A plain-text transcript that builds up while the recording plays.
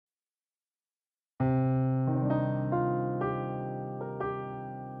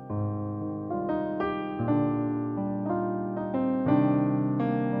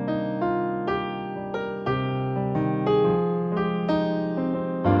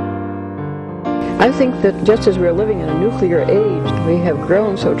I think that just as we're living in a nuclear age, we have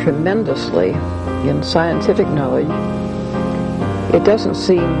grown so tremendously in scientific knowledge. It doesn't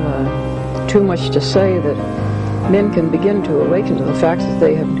seem too much to say that men can begin to awaken to the fact that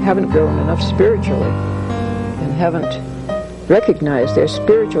they haven't grown enough spiritually and haven't recognized their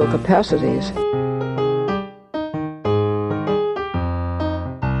spiritual capacities.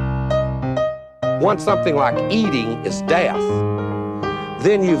 Once something like eating is death,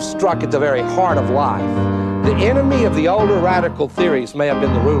 then you've struck at the very heart of life. The enemy of the older radical theories may have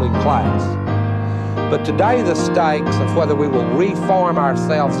been the ruling class. But today the stakes of whether we will reform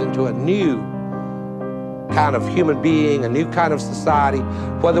ourselves into a new kind of human being, a new kind of society,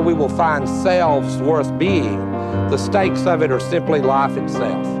 whether we will find selves worth being, the stakes of it are simply life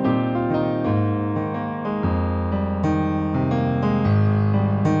itself.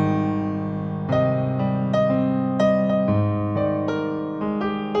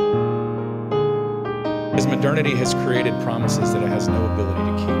 As modernity has created promises that it has no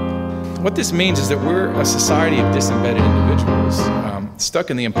ability to keep. What this means is that we're a society of disembedded individuals, stuck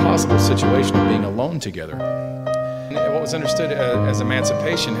in the impossible situation of being alone together. And what was understood as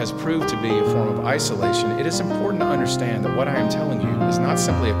emancipation has proved to be a form of isolation. It is important to understand that what I am telling you is not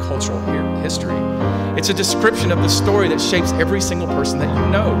simply a cultural history. It's a description of the story that shapes every single person that you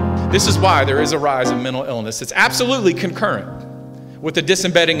know. This is why there is a rise in mental illness. It's absolutely concurrent with the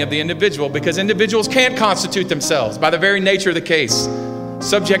disembedding of the individual, because individuals can't constitute themselves by the very nature of the case.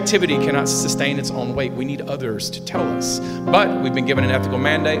 Subjectivity cannot sustain its own weight. We need others to tell us. But we've been given an ethical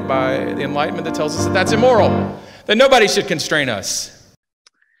mandate by the Enlightenment that tells us that that's immoral, that nobody should constrain us.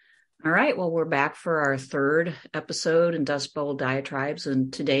 All right, well, we're back for our third episode in Dustbowl Diatribes,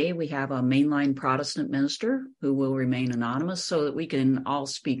 and today we have a mainline Protestant minister who will remain anonymous so that we can all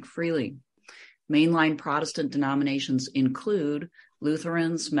speak freely. Mainline Protestant denominations include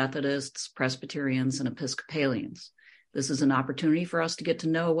Lutherans, Methodists, Presbyterians, and Episcopalians. This is an opportunity for us to get to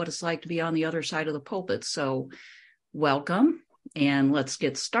know what it's like to be on the other side of the pulpit. So welcome, and let's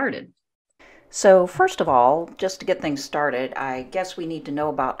get started. So first of all, just to get things started, I guess we need to know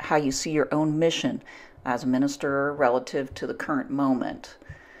about how you see your own mission as a minister relative to the current moment.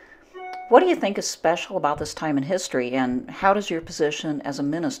 What do you think is special about this time in history, and how does your position as a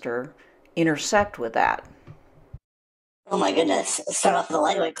minister intersect with that? Oh my goodness. Start off with a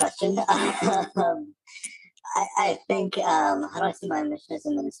lightweight question. I think, how do I see my mission as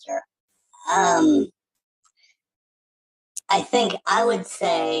a minister? I think I would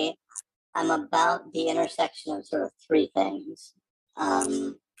say I'm about the intersection of sort of three things.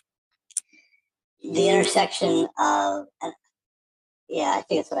 The intersection of, yeah, I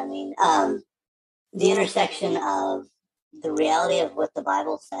think that's what I mean. The intersection of the reality of what the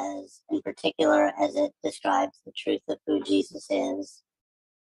Bible says, in particular as it describes the truth of who Jesus is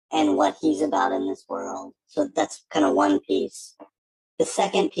and what he's about in this world. So that's kind of one piece. The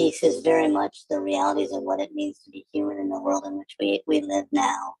second piece is very much the realities of what it means to be human in the world in which we live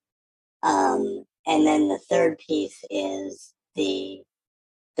now. And then the third piece is the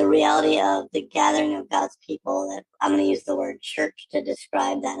reality of the gathering of God's people. That I'm going to use the word church to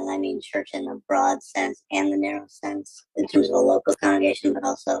describe that, and I mean church in the broad sense and the narrow sense in terms of a local congregation, but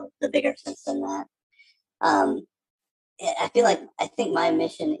also the bigger sense than that. I think my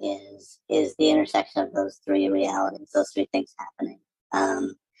mission is the intersection of those three realities, those three things happening.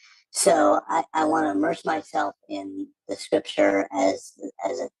 So I want to immerse myself in the scripture as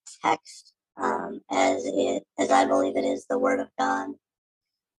a text, as I believe it is the word of God.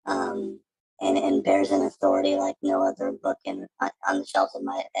 And bears an authority like no other book on the shelves of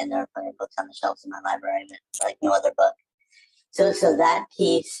and there are plenty of books on the shelves in my library, but like no other book. So that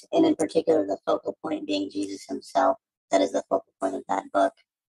piece, and in particular the focal point being Jesus himself, that is the focal point of that book.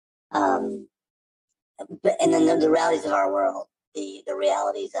 And then the realities of our world, the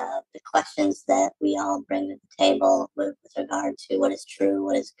realities of the questions that we all bring to the table with regard to what is true,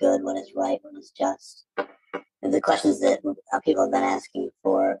 what is good, what is right, what is just. The questions that people have been asking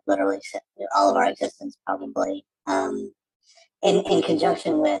for literally all of our existence, probably, in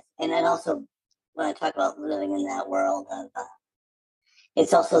conjunction with, and then also when I talk about living in that world of,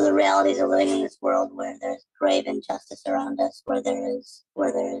 it's also the realities of living in this world where there's grave injustice around us, where there is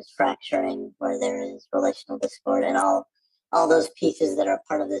fracturing, where there is relational discord, and all those pieces that are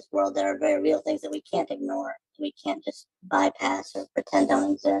part of this world that are very real things that we can't ignore, we can't just bypass or pretend don't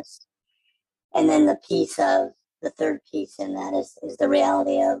exist. And then the third piece in that is the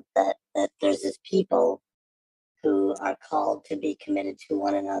reality of that there's this people who are called to be committed to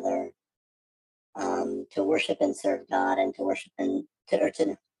one another, to worship and serve God, and to worship and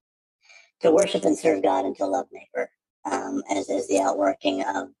serve God and to love neighbor, as is the outworking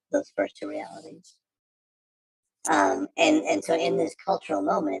of those first two realities. And so in this cultural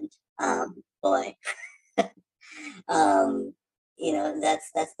moment, boy, that's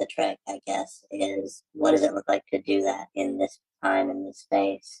the trick, I guess, is what does it look like to do that in this time, in this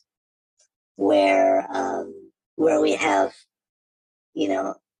space where we have,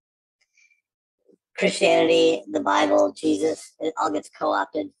 Christianity, the Bible, Jesus, it all gets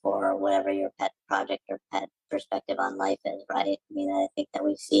co-opted for whatever your pet project or pet perspective on life is, right? I mean, I think that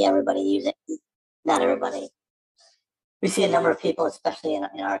we see everybody using, not everybody. We see a number of people, especially in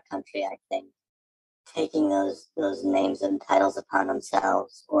our country, I think, taking those names and titles upon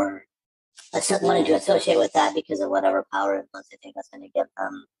themselves, or wanting to associate with that because of whatever power influence they think that's going to give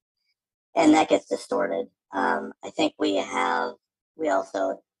them, and that gets distorted. I think we also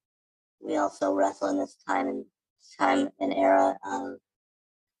wrestle in this time and era of,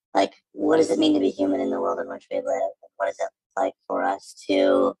 like, what does it mean to be human in the world in which we live? What does it look like for us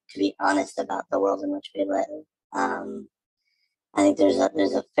to be honest about the world in which we live? I think there's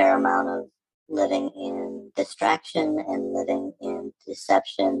a fair amount of living in distraction and living in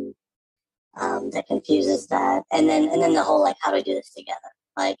deception that confuses that, and then the whole, like, how do we do this together?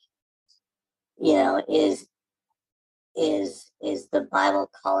 Like, is the Bible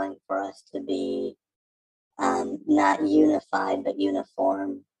calling for us to be not unified but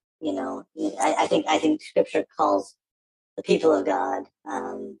uniform? I think Scripture calls the people of God,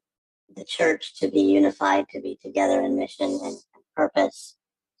 the church, to be unified, to be together in mission and purpose.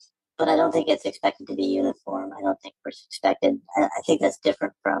 But I don't think it's expected to be uniform. I don't think we're expected. I think that's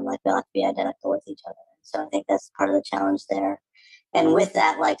different from, like, we ought to be identical with each other. So I think that's part of the challenge there. And with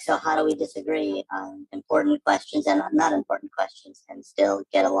that, like, so how do we disagree on important questions and not important questions and still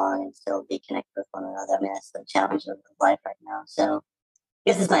get along and still be connected with one another? I mean, that's the challenge of life right now. So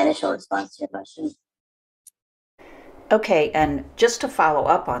this is my initial response to your question. Okay, and just to follow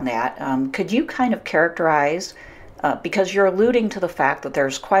up on that, could you kind of characterize, because you're alluding to the fact that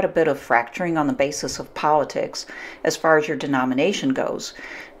there's quite a bit of fracturing on the basis of politics as far as your denomination goes,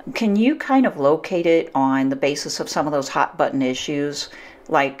 can you kind of locate it on the basis of some of those hot button issues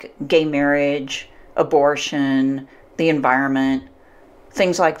like gay marriage, abortion, the environment,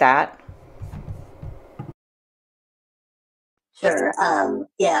 things like that? Sure.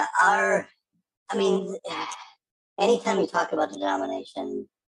 Yeah. Anytime you talk about the denomination,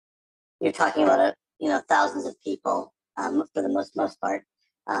 you're talking about thousands of people, for the most part,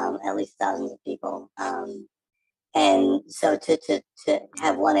 at least thousands of people. And so to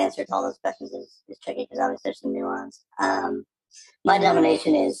have one answer to all those questions is tricky, because obviously there's some nuance. My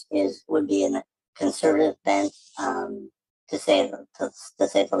denomination would be in the conservative bent, to say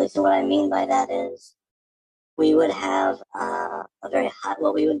the least. And what I mean by that is we would have a very high,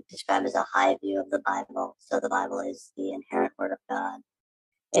 what we would describe as a high view of the Bible. So the Bible is the inerrant word of God,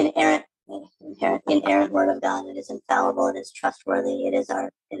 inerrant word of God. It is infallible. It is trustworthy. It is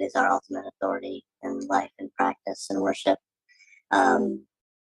our ultimate authority in life and practice and worship.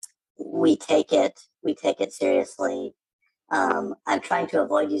 We take it seriously. I'm trying to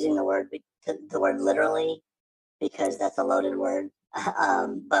avoid using the word literally, because that's a loaded word.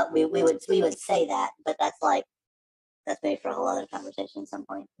 But we would say that, but that's made for a whole other conversation at some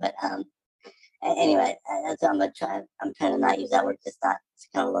point. But anyway, I'm trying to not use that word. It's kind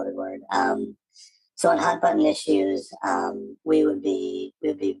of a loaded word. So on hot button issues, we would be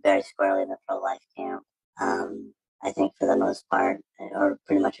very squarely in the pro-life camp. I think for the most part, or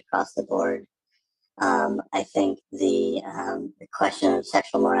pretty much across the board. I think the question of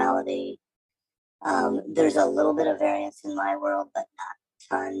sexual morality, there's a little bit of variance in my world, but not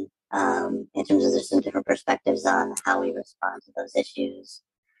a ton. In terms of, there's some different perspectives on how we respond to those issues.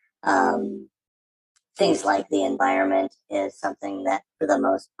 Things like the environment is something that, for the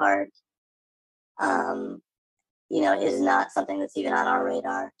most part, is not something that's even on our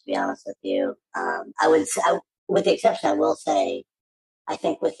radar, to be honest with you. With the exception, I will say, I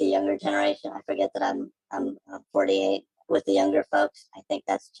think with the younger generation, I forget that I'm 48. With the younger folks, I think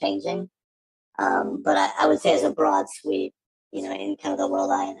that's changing. But I would say, as a broad sweep, in kind of the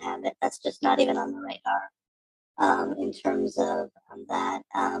world I inhabit, that's just not even on the radar. In terms of that,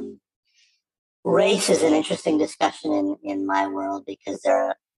 race is an interesting discussion in my world, because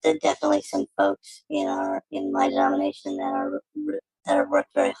there are definitely some folks in my denomination that are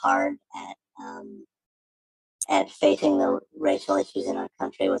worked very hard at facing the racial issues in our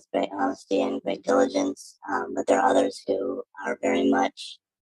country with great honesty and great diligence. But there are others who are very much,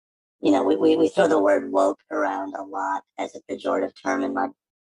 we throw the word woke around a lot as a pejorative term, and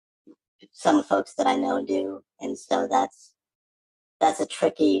some folks that I know do. And so that's a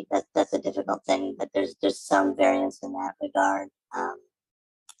difficult thing, but there's some variance in that regard.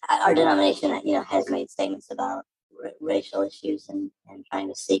 our denomination, has made statements about racial issues and trying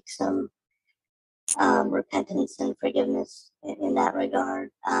to seek some repentance and forgiveness in that regard.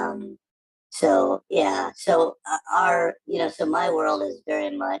 So my world is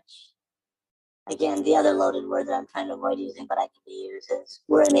very much, again, the other loaded word that I'm trying to avoid using, but I can use is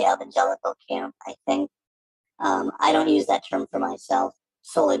we're in the evangelical camp, I think. I don't use that term for myself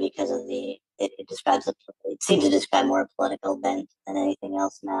solely because of it seems to describe more political bent than anything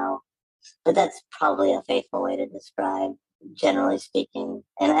else now. But that's probably a faithful way to describe, generally speaking.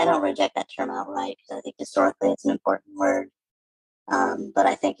 And I don't reject that term outright because I think historically it's an important word. But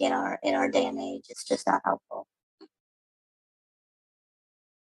I think in our day and age, it's just not helpful.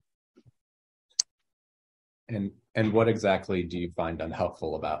 And what exactly do you find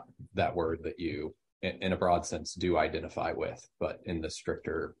unhelpful about that word that you, in a broad sense, do identify with, but in the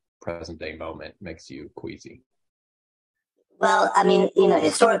stricter present day moment makes you queasy? Well, I mean,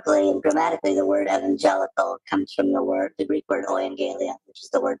 historically and grammatically, the word evangelical comes from the Greek word euangelia, which is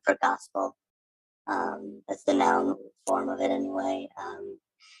the word for gospel. That's the noun form of it anyway.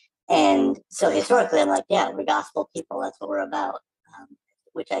 And so historically, I'm like, yeah, we're gospel people. That's what we're about,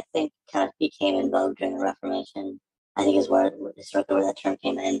 which I think kind of became in vogue during the Reformation. I think is historically where that term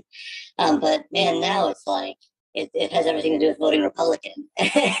came in. But man, now it's like, it has everything to do with voting Republican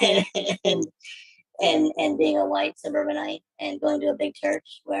and being a white suburbanite and going to a big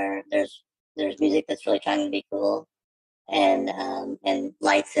church where there's music that's really trying to be cool and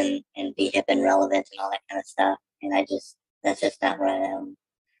lights and be hip and relevant and all that kind of stuff. And that's just not where I am.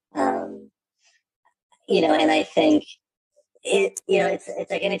 And I think it's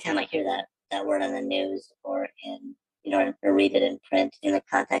like anytime I hear that word on the news or or read it in print in the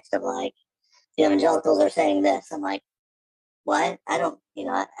context of like the evangelicals are saying this, I'm like, what? I don't,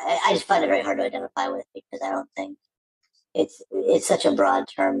 I just find it very hard to identify with because I don't think it's such a broad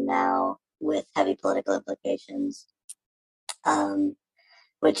term now with heavy political implications,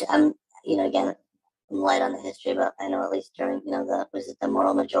 which I'm, again, I'm light on the history, but I know at least during, the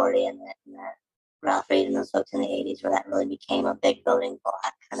moral majority and the Ralph Reed and those folks in the 80s where that really became a big voting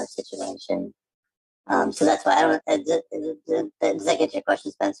bloc kind of situation. So that's why I don't, does that get your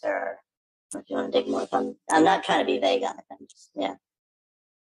question, Spencer? Or if you want to dig more, I'm not trying to be vague on it. I'm just, yeah.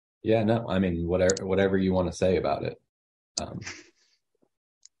 Yeah, no, I mean, whatever you want to say about it.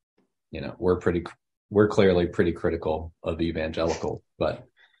 We're clearly pretty critical of evangelical, but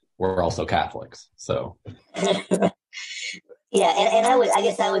we're also Catholics. So yeah, and I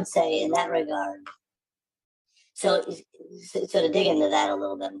guess I would say in that regard. So to dig into that a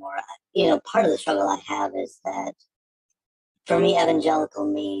little bit more, part of the struggle I have is that for me, evangelical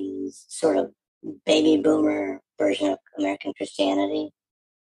means sort of baby boomer version of American Christianity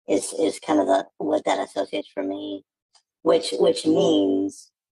is kind of what that associates for me, which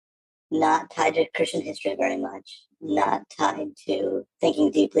means not tied to Christian history very much, not tied to thinking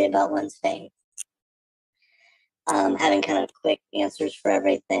deeply about one's faith, having kind of quick answers for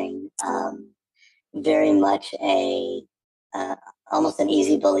everything, very much almost an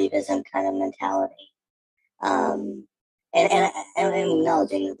easy believism kind of mentality. And I'm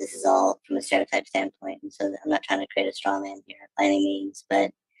acknowledging that this is all from a stereotype standpoint, and so I'm not trying to create a straw man here by any means,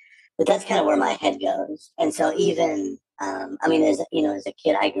 but that's kind of where my head goes. And so even, as a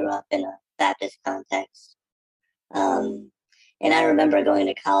kid, I grew up in a Baptist context, and I remember going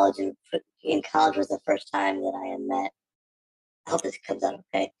to college, and in college was the first time that I had met. I hope this comes out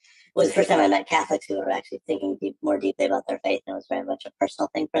okay. It was the first time I met Catholics who were actually thinking more deeply about their faith, and it was very much a personal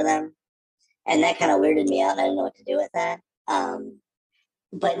thing for them. And that kind of weirded me out. I didn't know what to do with that.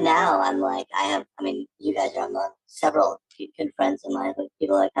 But now I'm like, you guys are among several good friends of mine,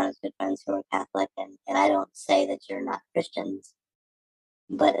 people are kind of good friends who are Catholic, and I don't say that you're not Christians,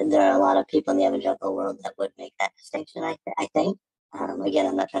 but there are a lot of people in the evangelical world that would make that distinction, I think. Again,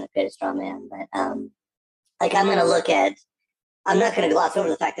 I'm not trying to create a straw man, but I'm not going to gloss over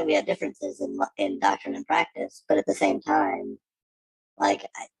the fact that we have differences in doctrine and practice, but at the same time,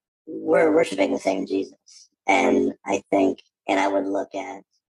 we're worshiping the same Jesus. And I think, and I would look at,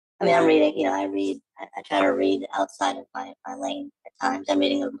 I'm reading, I try to read outside of my lane at times. I'm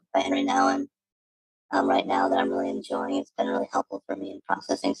reading a book by Henry Nouwen right now that I'm really enjoying. It's been really helpful for me in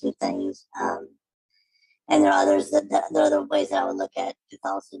processing some things. And there are others there are other ways that I would look at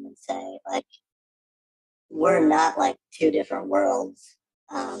Catholicism and say, we're not like two different worlds,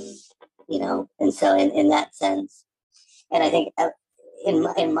 and so in that sense, and I think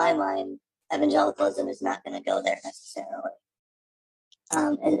in my mind, evangelicalism is not going to go there necessarily,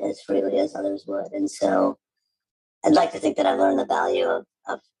 as freely as others would. And so I'd like to think that I've learned the value of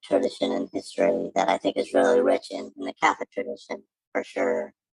tradition and history that I think is really rich in the Catholic tradition, for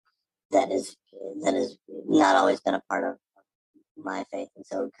sure. that is not always been a part of my faith, and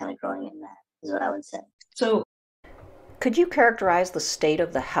so kind of growing in that is what I would say. So, could you characterize the state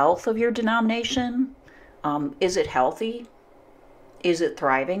of the health of your denomination? Is it healthy? Is it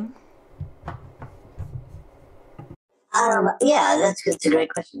thriving? Yeah, that's a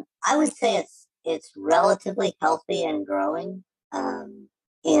great question. I would say it's relatively healthy and growing.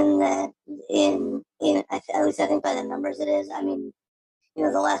 In that, at least I think by the numbers it is. I mean,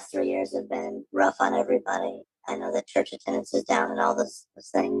 the last 3 years have been rough on everybody. I know that church attendance is down and all those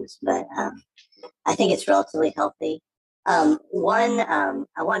things, but I think it's relatively healthy. I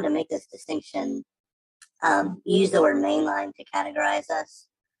wanted to make this distinction. Use the word mainline to categorize us.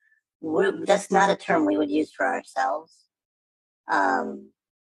 That's not a term we would use for ourselves.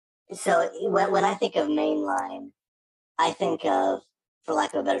 So when I think of mainline, I think of, for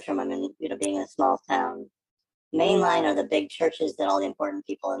lack of a better term, I mean, being in a small town, mainline are the big churches that all the important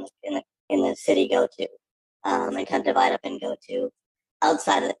people in the city go to, and kind of divide up and go to.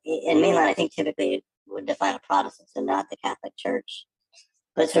 Outside of in mainline, I think typically would define a Protestant, so not the Catholic Church,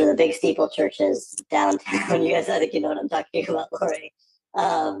 but sort of the big steeple churches downtown. You guys, I think you know what I'm talking about, Laurie.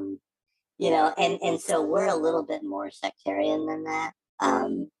 And so we're a little bit more sectarian than that.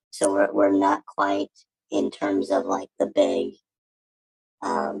 So we're not quite in terms of like the big,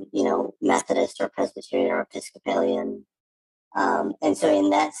 Methodist or Presbyterian or Episcopalian. And so in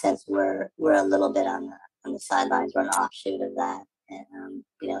that sense, we're a little bit on the sidelines. We're an offshoot of that. And,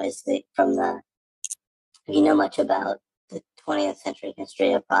 if you know much about the 20th century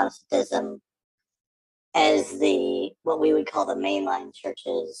history of Protestantism, as what we would call the mainline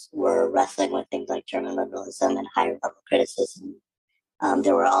churches were wrestling with things like German liberalism and higher level criticism,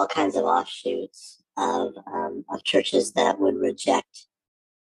 there were all kinds of offshoots of churches that would reject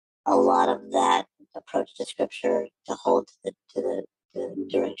a lot of that approach to Scripture to hold to the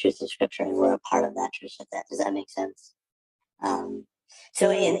enduring truth of Scripture, and we're a part of that church. Does that make sense?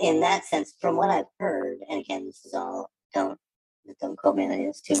 So in that sense, from what I've heard, and again, this is all don't quote me on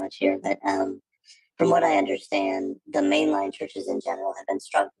this too much here, but from what I understand, the mainline churches in general have been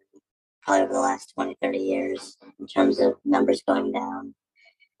struggling probably over the last 20, 30 years in terms of numbers going down.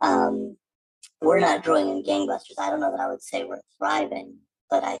 We're not growing in gangbusters. I don't know that I would say we're thriving,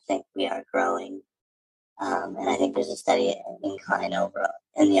 but I think we are growing. And I think there's a steady incline overall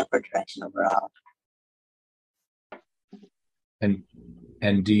in the upward direction overall.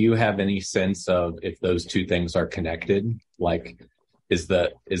 And do you have any sense of if those two things are connected? Like, is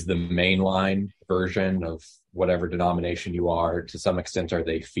the mainline version of whatever denomination you are, to some extent, are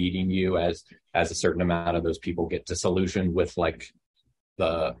they feeding you as a certain amount of those people get disillusioned with, like,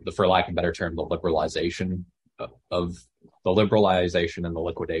 the for lack of a better term, the liberalization and the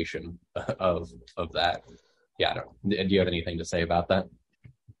liquidation of that? Yeah, do you have anything to say about that?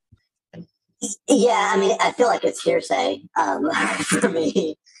 Yeah, I mean, I feel like it's hearsay for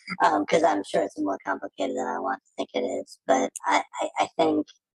me, because I'm sure it's more complicated than I want to think it is. But I think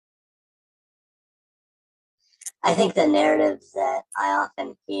the narrative that I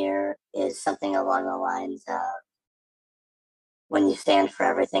often hear is something along the lines of, when you stand for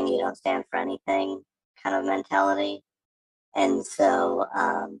everything, you don't stand for anything kind of mentality. And so,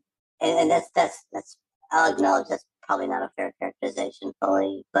 and that's I'll acknowledge that's probably not a fair characterization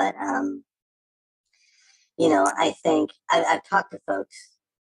fully, but I think I've talked to folks,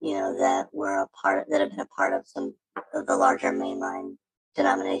 that have been a part of some of the larger mainline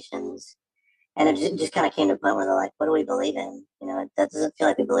denominations, and it just kind of came to a point where they're like, "What do we believe in? That doesn't feel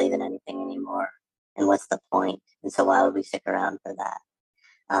like we believe in anything anymore, and what's the point? And so why would we stick around for that?"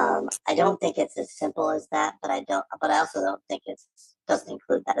 I don't think it's as simple as that, but I also don't think it doesn't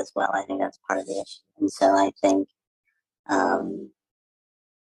include that as well. I think that's part of the issue, and so I think,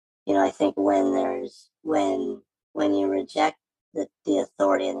 I think when you reject the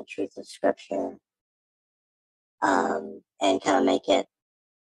authority and the truth of Scripture, and kind of make it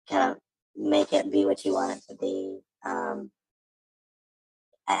be what you want it to be, I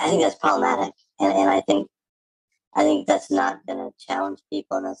think that's problematic, and I think that's not going to challenge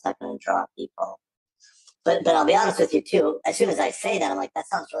people, and that's not going to draw people. But I'll be honest with you too. As soon as I say that, I'm like, that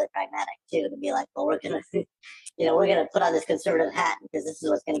sounds really pragmatic too. To be like, well, we're gonna put on this conservative hat because this is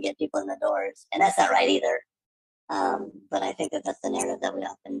what's going to get people in the doors, and that's not right either. But I think that's the narrative that we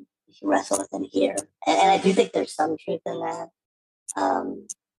often wrestle with and hear, and I do think there's some truth in that.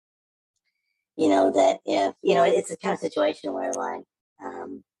 That if it's a kind of situation where, like,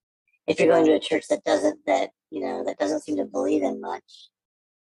 if you're going to a church that doesn't seem to believe in much,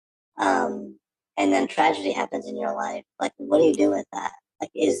 and then tragedy happens in your life, like, what do you do with that?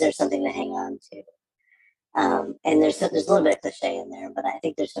 Like, is there something to hang on to? And there's a little bit of cliche in there, but I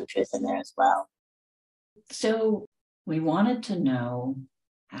think there's some truth in there as well. So we wanted to know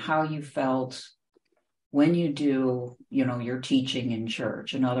how you felt when you do, your teaching in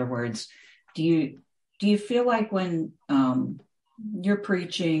church. In other words, do you feel like when you're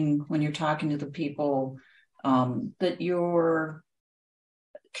preaching, when you're talking to the people, that you're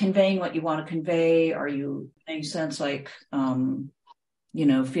conveying what you want to convey? Are you, in any sense, like,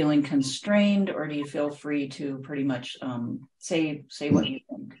 feeling constrained, or do you feel free to pretty much say what you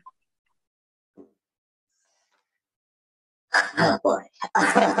think? Oh boy,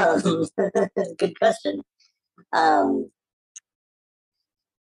 good question.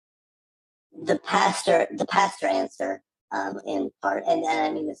 The pastor answer, in part, and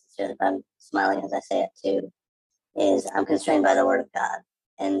I mean this sincerely, but I'm smiling as I say it too, is I'm constrained by the Word of God,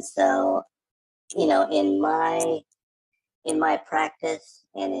 and so in my practice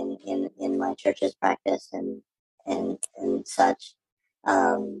and in my church's practice and such,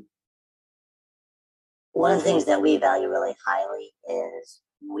 one of the things that we value really highly is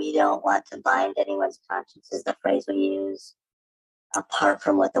we don't want to bind anyone's conscience, is the phrase we use, apart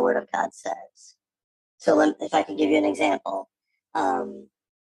from what the Word of God says. So if I could give you an example,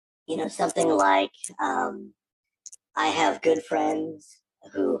 something like, I have good friends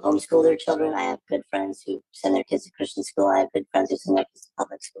who homeschool their children. I have good friends who send their kids to Christian school. I have good friends who send their kids to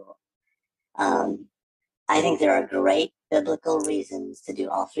public school. I think there are great biblical reasons to do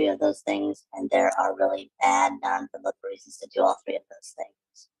all three of those things, and there are really bad non-biblical reasons to do all three of those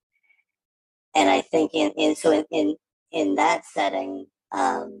things. And I think in that setting,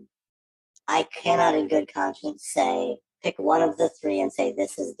 I cannot in good conscience say, pick one of the three and say,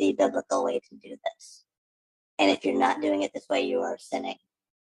 this is the biblical way to do this. And if you're not doing it this way, you are sinning.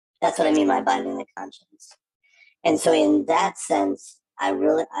 That's what I mean by binding the conscience. And so in that sense, I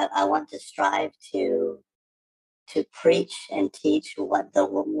want to strive to preach and teach what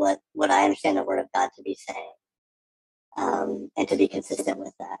I understand the Word of God to be saying, and to be consistent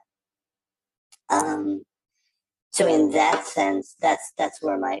with that. So in that sense, that's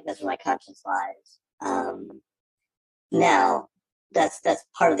where my conscience lies. Now, that's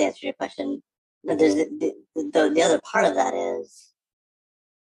part of the answer to your question. But there's the other part of that is,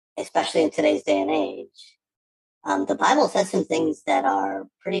 especially in today's day and age, the Bible says some things that are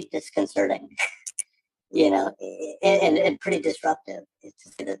pretty disconcerting, and pretty disruptive,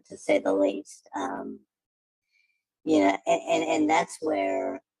 to say the least. And that's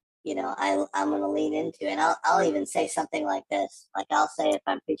where, I'm going to lean into, and I'll even say something like this. Like I'll say, if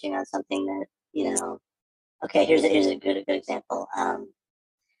I'm preaching on something that, okay, here's a good example.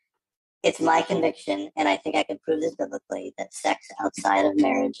 It's my conviction, and I think I can prove this biblically, that sex outside of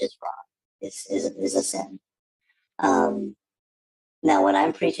marriage is wrong, is a sin. Now, when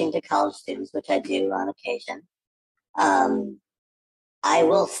I'm preaching to college students, which I do on occasion, I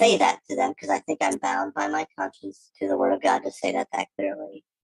will say that to them because I think I'm bound by my conscience to the Word of God to say that clearly.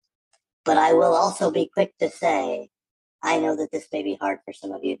 But I will also be quick to say, I know that this may be hard for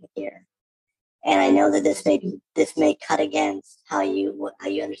some of you to hear. And I know that this may cut against how you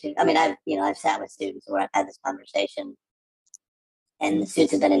understand. I mean, I've sat with students where I've had this conversation, and the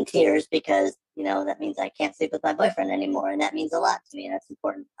students have been in tears because that means I can't sleep with my boyfriend anymore, and that means a lot to me, and that's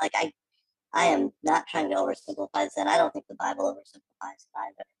important. Like I am not trying to oversimplify this, and I don't think the Bible oversimplifies it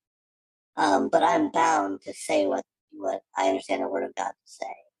either. But I'm bound to say what I understand the Word of God to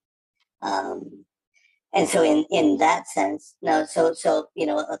say. And so in that sense, let's talk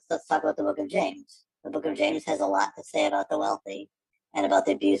about the book of James. The book of James has a lot to say about the wealthy and about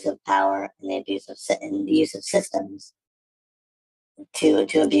the abuse of power and the use of systems to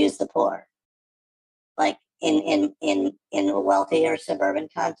abuse the poor. Like in a wealthy or suburban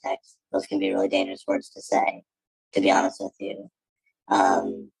context, those can be really dangerous words to say, to be honest with you.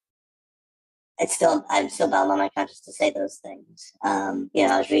 I'm still bound by my conscience to say those things. I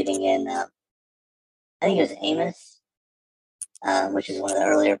was reading in, I think it was Amos, which is one of the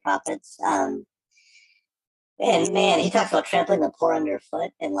earlier prophets. And man, he talks about trampling the poor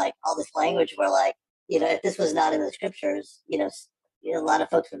underfoot and like all this language where like, if this was not in the scriptures, a lot of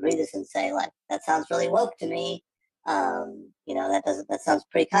folks would read this and say like, that sounds really woke to me. That sounds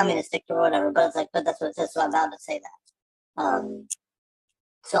pretty communistic or whatever, but it's like, but that's what it says. So I'm bound to say that.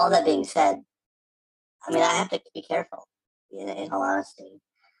 So all that being said, I mean, I have to be careful, in all honesty.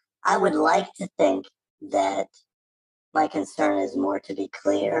 I would like to think that my concern is more to be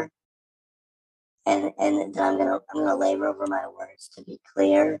clear, and that I'm gonna labor over my words to be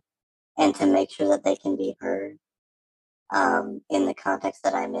clear and to make sure that they can be heard in the context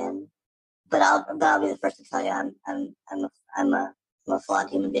that I'm in. But I'll be the first to tell you I'm a flawed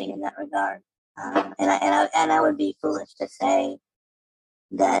human being in that regard. And I would be foolish to say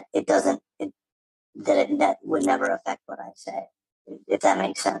that that would never affect what I say, if that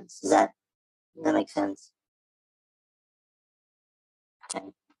makes sense. Does that make sense? Okay.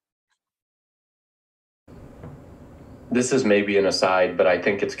 This is maybe an aside, but I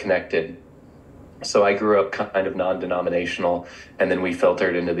think it's connected. So I grew up kind of non-denominational, and then we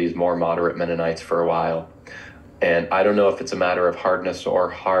filtered into these more moderate Mennonites for a while. And I don't know if it's a matter of hardness or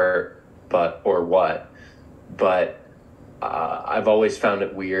heart, but I've always found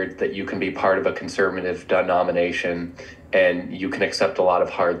it weird that you can be part of a conservative denomination and you can accept a lot of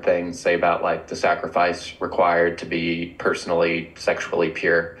hard things, say about like the sacrifice required to be personally, sexually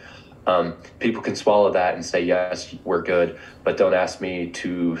pure. People can swallow that and say, yes, we're good, but don't ask me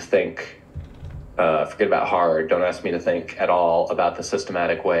to think, forget about hard, don't ask me to think at all about the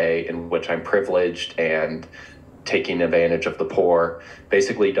systematic way in which I'm privileged and taking advantage of the poor.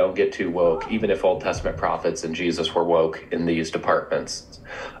 Basically, don't get too woke, even if Old Testament prophets and Jesus were woke in these departments.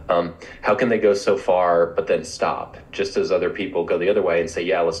 How can they go so far but then stop, just as other people go the other way and say,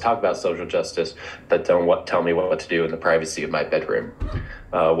 yeah, let's talk about social justice, but don't tell me what to do in the privacy of my bedroom?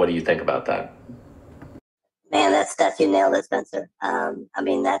 What do you think about that? Man, that's you nailed it, Spencer. I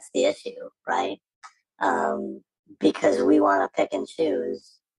mean, that's the issue, right? Because we want to pick and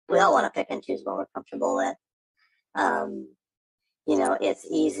choose. We all want to pick and choose what we're comfortable with. It's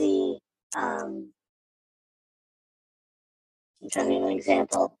easy. I'm trying to give an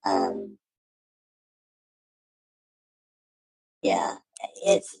example.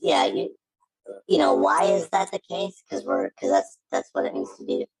 Why is that the case? Because that's what it means to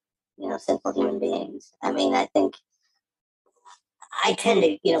be, sinful human beings. I mean, I think I tend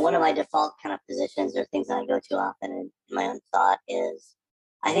to, one of my default kind of positions or things that I go to often in my own thought is,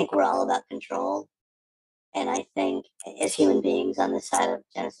 I think we're all about control. And I think as human beings on this side of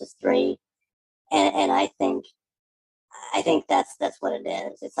Genesis 3, and I think that's what it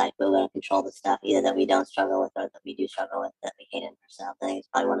is. It's like we're going to control the stuff either that we don't struggle with or that we do struggle with, that we hate in ourselves. I think it's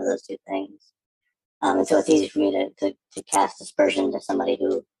probably one of those two things. And so it's easy for me to cast aspersion to somebody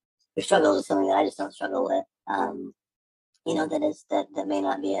who struggles with something that I just don't struggle with. That may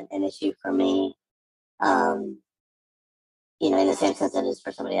not be an issue for me. In the same sense that it is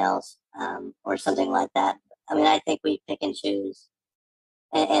for somebody else, or something like that. I mean, I think we pick and choose,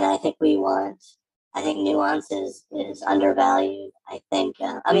 and I think I think nuance is undervalued. I think,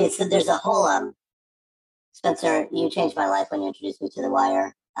 there's a whole, Spencer, you changed my life when you introduced me to The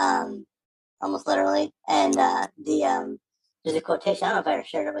Wire, almost literally. And there's a quotation, I don't know if I ever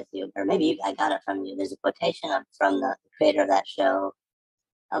shared it with you, or maybe I got it from you. There's a quotation from the creator of that show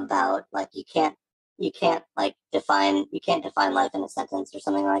about, like, you can't define life in a sentence or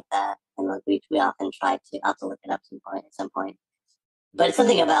something like that. And like we often try to, I'll have to look it up at some point. But it's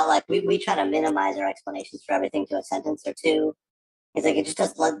something about like we try to minimize our explanations for everything to a sentence or two. It's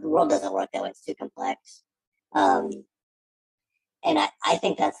like the world doesn't work that way. It's too complex. And I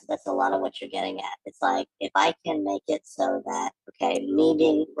think that's a lot of what you're getting at. It's like, if I can make it so that, okay, me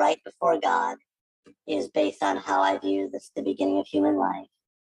being right before God is based on how I view the beginning of human life,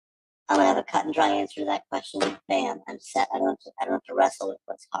 I'm gonna have a cut and dry answer to that question. Bam, I'm set. I don't have to wrestle with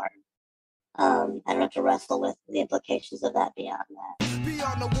what's hard. I don't have to wrestle with the implications of that beyond that.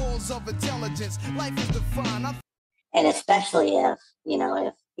 Beyond the walls of intelligence, life is defined. And especially if think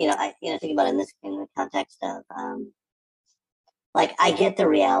about it in the context of like I get the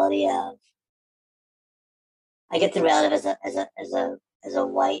reality of as a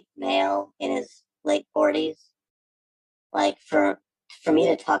white male in his late 40s, like for me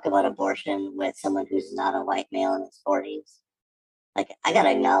to talk about abortion with someone who's not a white male in his 40s, like I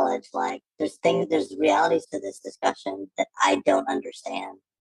gotta acknowledge, like there's realities to this discussion that I don't understand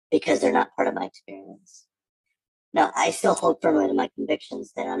because they're not part of my experience. Now, I still hold firmly to my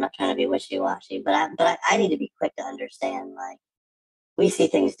convictions there. I'm not trying to be wishy-washy, but I need to be quick to understand, like, we see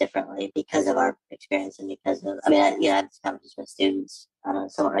things differently because of our experience and because of, I have this conversation with students on a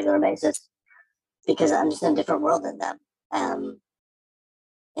somewhat regular basis because I'm just in a different world than them,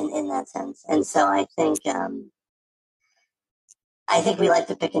 in that sense. And so I think we like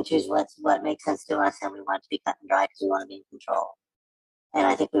to pick and choose what makes sense to us, and we want it to be cut and dry because we want to be in control. And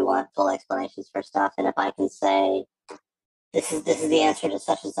I think we want full explanations for stuff. And if I can say, this is the answer to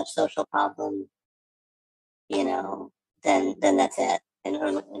such and such social problem, then that's it. And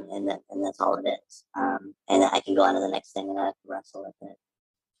that's all it is. And I can go on to the next thing and I have to wrestle with it.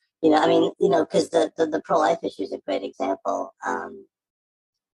 Because the pro-life issue is a great example,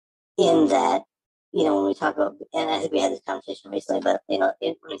 in that, when we talk about, and I think we had this conversation recently, but, when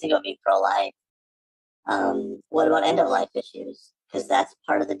we think about being pro-life, what about end-of-life issues? Because that's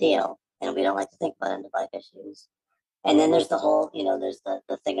part of the deal. and we don't like to think about end of life issues. And then there's the whole, there's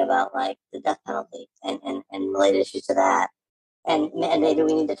the thing about like the death penalty and related issues to that. And maybe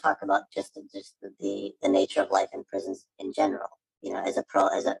we need to talk about just the nature of life in prisons in general, as a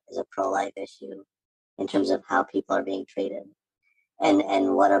pro-life issue in terms of how people are being treated.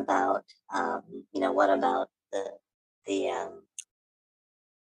 And what about the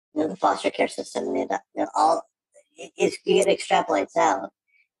foster care system, it extrapolates out,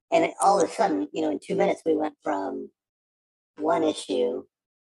 and all of a sudden, in 2 minutes, we went from one issue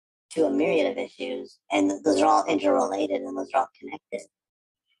to a myriad of issues, and those are all interrelated and those are all connected.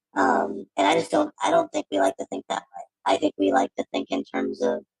 And I don't think we like to think that way. I think we like to think in terms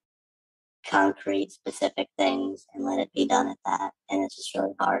of concrete, specific things and let it be done at that. And it's just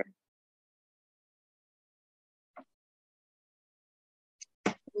really hard.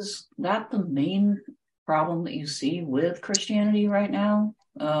 Is that the main problem that you see with Christianity right now?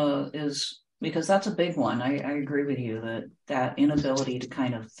 Is because that's a big one. I agree with you that inability to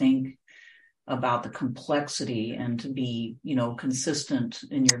kind of think about the complexity and to be, consistent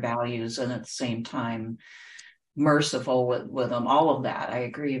in your values and at the same time merciful with them. All of that. I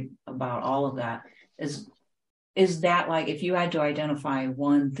agree about all of that. Is that like, if you had to identify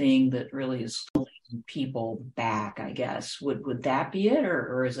one thing that really is holding people back, I guess, would that be it,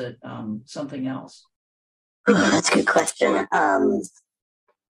 or is it something else? That's a good question.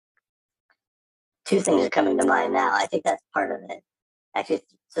 Two things are coming to mind now. I think that's part of it. Actually,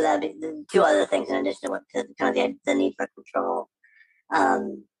 so that'd be the two other things in addition to kind of the need for control.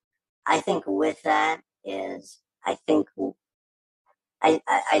 I think with that is, I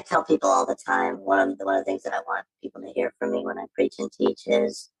tell people all the time, one of the things that I want people to hear from me when I preach and teach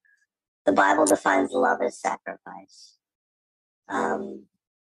is the Bible defines love as sacrifice.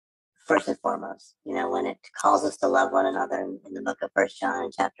 First and foremost, when it calls us to love one another in the book of 1 John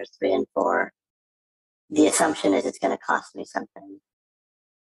chapters 3 and 4, the assumption is it's going to cost me something.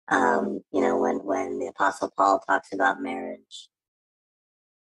 When the Apostle Paul talks about marriage,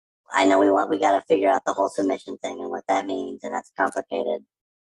 I know we got to figure out the whole submission thing and what that means, and that's complicated.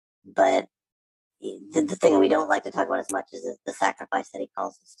 But the thing we don't like to talk about as much is the sacrifice that he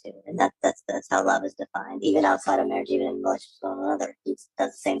calls us to, and that's how love is defined, even outside of marriage, even in relationships with one another. He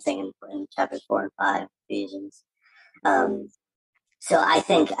does the same thing in chapters 4 and 5, Ephesians. So I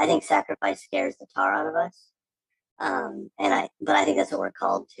think sacrifice scares the tar out of us, but I think that's what we're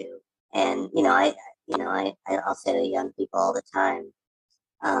called to. And I'll say to young people all the time,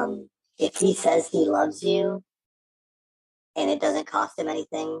 if he says he loves you, and it doesn't cost him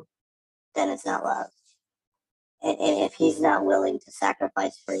anything, then it's not love. And if he's not willing to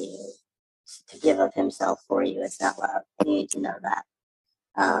sacrifice for you, to give of himself for you, it's not love. And you need to know that.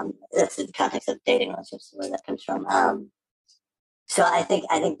 That's the context of dating relationships, where that comes from. So I think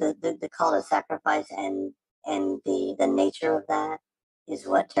the call to sacrifice and the nature of that is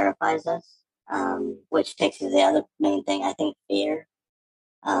what terrifies us, which takes you to the other main thing. I think fear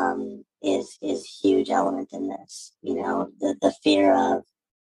is a huge element in this. The fear of,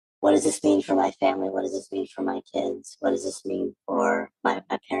 what does this mean for my family? What does this mean for my kids? What does this mean for my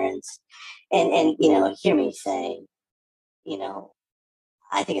parents? And hear me say,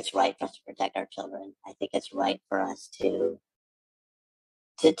 I think it's right for us to protect our children. I think it's right for us to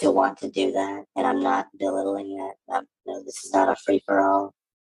want to do that. And I'm not belittling it. This is not a free for all.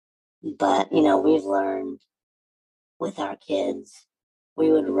 But, we've learned with our kids,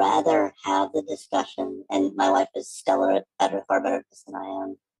 we would rather have the discussion, and my wife is stellar far better at this than I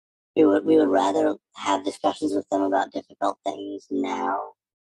am. We would rather have discussions with them about difficult things now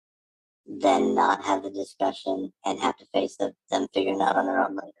than not have the discussion and have to face them figuring it out on their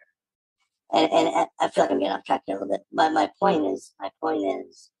own later. And I feel like I'm getting off track here a little bit. But my point is,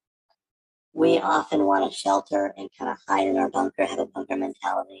 we often want to shelter and kind of hide in our bunker, have a bunker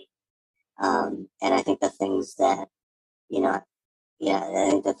mentality. And I think the things that, I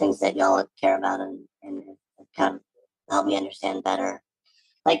think the things that y'all care about and kind of help me understand better,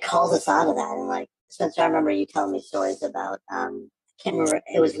 like, calls us out of that. And like, Spencer, I remember you telling me stories about, I can't remember,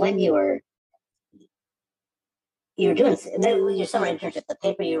 it was when you were doing your summer internship, the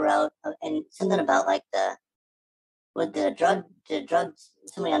paper you wrote, and something about like the drugs,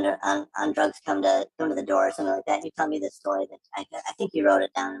 somebody on drugs come to the door or something like that. You tell me this story that I think you wrote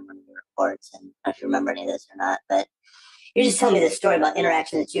it down in one of your reports, and I don't know if you remember any of this or not, but you're just telling me this story about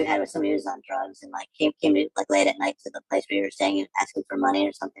interaction that you had with somebody who was on drugs and like came to like late at night to the place where you were staying and asking for money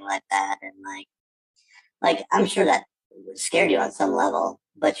or something like that. And like I'm sure that scared you on some level,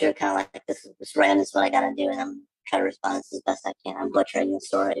 but you're kind of like, this is random, this is what I got to do. And I'm trying to respond as best I can. I'm butchering the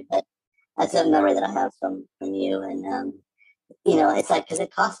story, but that's a memory that I have from you. And, it's like, cause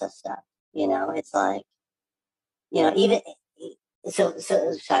it costs us stuff. It's like, even so.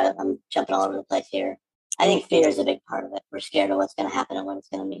 Sorry, I'm jumping all over the place here. I think fear is a big part of it. We're scared of what's going to happen and what it's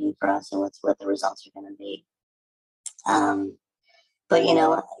going to mean for us and what the results are going to be. But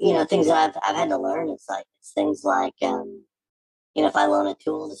things that I've had to learn. It's things like, if I loan a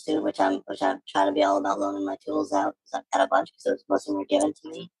tool to a student, which I'm trying to be all about loaning my tools out because I've got a bunch because most of them were given to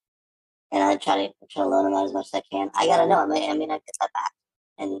me, and I try to loan them out as much as I can. I got to know. I get that back,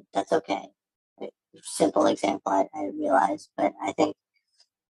 and that's okay. Simple example, I realize, but I think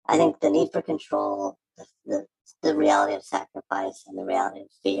the need for control, the reality of sacrifice, and the reality of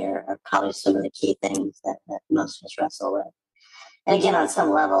fear are probably some of the key things that most of us wrestle with. And again, on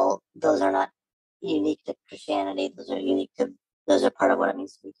some level, those are not unique to Christianity. Those are part of what it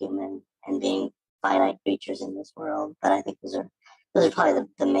means to be human and being finite creatures in this world. But I think those are probably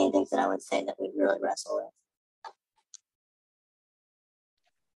the main things that I would say that we really wrestle with.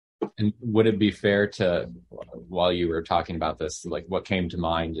 And would it be fair to, while you were talking about this, like what came to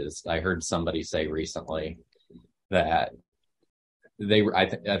mind is I heard somebody say recently that I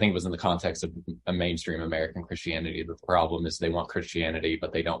think it was in the context of a mainstream American Christianity. The problem is they want Christianity,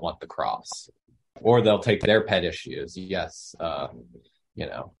 but they don't want the cross, or they'll take their pet issues. Yes, I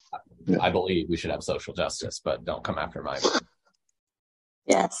believe we should have social justice, but don't come after mine.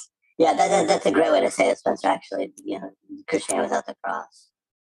 Yes, yeah, that's a great way to say it, Spencer. Actually, Christianity without the cross.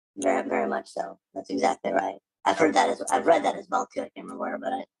 Very, very much so. That's exactly right. I've read that as well too. I can't remember where,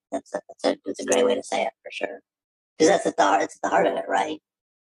 but that's a great way to say it for sure. Because it's at the heart of it, right?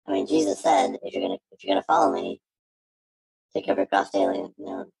 I mean, Jesus said, if you're gonna follow me, take up your cross daily.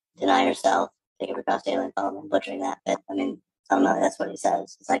 Deny yourself, take up your cross daily, and follow me. I'm butchering that, but I mean, that's what he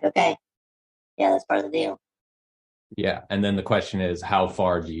says. It's like, okay, yeah, that's part of the deal. Yeah, and then the question is, how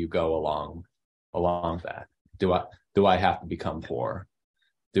far do you go along that? Do I have to become poor?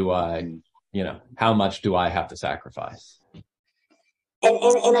 Do I, how much do I have to sacrifice?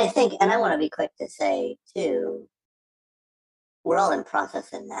 And I think, and I want to be quick to say too, we're all in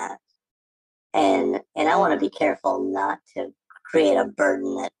process in that. And I want to be careful not to create a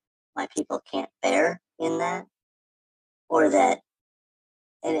burden that my people can't bear in that, or that,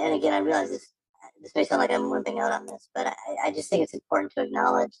 and again, I realize this may sound like I'm wimping out on this, but I just think it's important to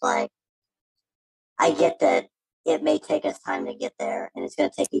acknowledge, like, I get that it may take us time to get there, and it's going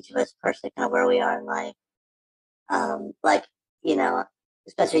to take each of us personally kind of where we are in life.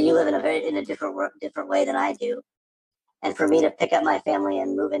 Especially you live in a different way than I do. And for me to pick up my family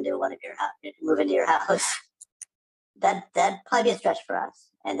and move into your house, that'd probably be a stretch for us.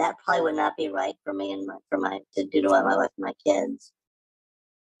 And that probably would not be right for me and to do to my wife and my kids.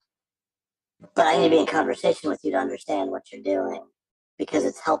 But I need to be in conversation with you to understand what you're doing, because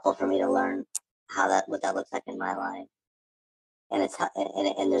it's helpful for me to learn what that looks like in my life. And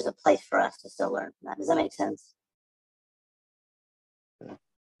and there's a place for us to still learn from that. Does that make sense?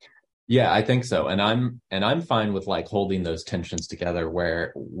 Yeah, I think so. And I'm fine with like holding those tensions together.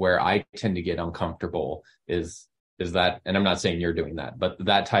 Where I tend to get uncomfortable is that, and I'm not saying you're doing that, but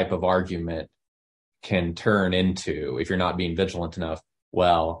that type of argument can turn into, if you're not being vigilant enough,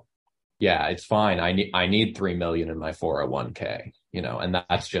 well, yeah, it's fine. I need 3 million in my 401k, and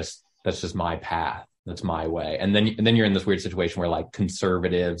that's just my path. That's my way. And then you're in this weird situation where like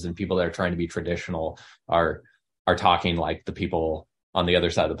conservatives and people that are trying to be traditional are talking like the people on the other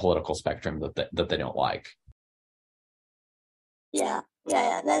side of the political spectrum that they don't like. Yeah.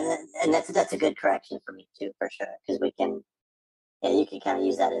 And that's a good correction for me too, for sure. Because you can kind of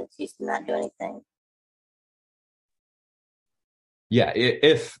use that as an excuse to not do anything. Yeah,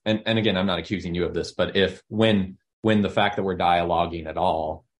 if and again, I'm not accusing you of this, but when the fact that we're dialoguing at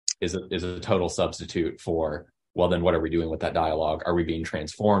all is a total substitute for, well, then what are we doing with that dialogue? Are we being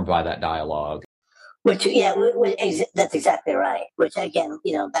transformed by that dialogue? That's exactly right. Which again,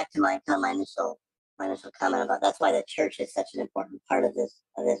 back to my initial comment about, that's why the church is such an important part of this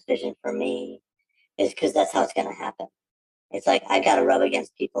vision for me, is because that's how it's going to happen. It's like I got to rub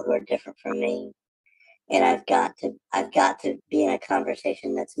against people who are different from me, and I've got to be in a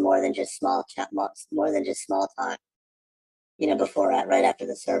conversation that's more than just small talk, right after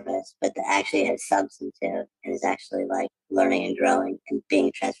the service, but that actually has substantive and is actually like learning and growing and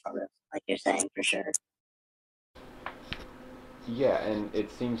being transformative, like you're saying, for sure. Yeah, and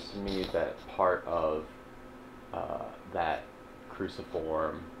it seems to me that part of that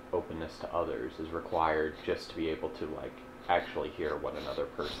cruciform openness to others is required just to be able to like actually hear what another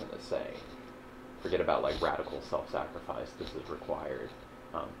person is saying. Forget about like radical self-sacrifice. This is required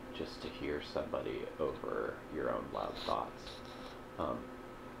just to hear somebody over your own loud thoughts.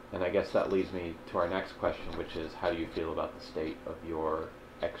 And I guess that leads me to our next question, which is, how do you feel about the state of your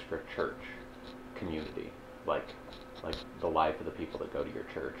extra church community, like the life of the people that go to your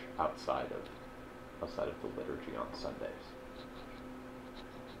church outside of the liturgy on Sundays?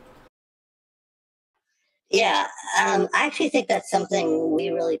 Yeah, I actually think that's something we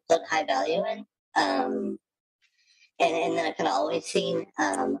really put high value in, and that I've kind of always seen.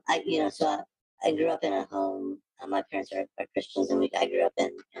 I grew up in a home. My parents are Christians, and I grew up in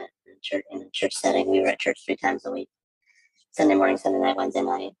a church setting. We were at church 3 times a week: Sunday morning, Sunday night, Wednesday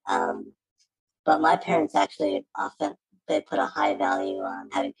night. But my parents actually often they put a high value on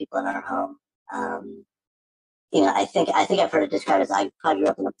having people in our home. I think I've heard it described as I grew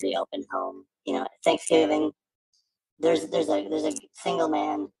up in a pretty open home. Thanksgiving. There's a single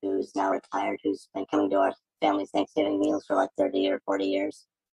man who's now retired who's been coming to our family's Thanksgiving meals for like 30 or 40 years,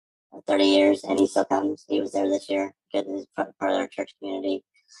 30 years, and he still comes. He was there this year because he's part of our church community.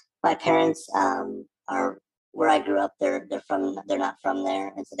 My parents are where I grew up. They're not from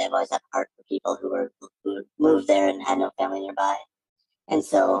there, and so they've always had heart for people who moved there and had no family nearby. And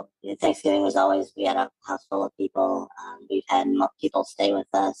so Thanksgiving was always, we had a house full of people. We've had people stay with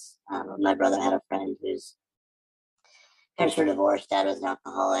us. My brother had a friend whose parents were divorced. Dad was an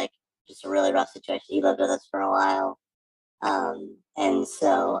alcoholic. Just a really rough situation. He lived with us for a while. And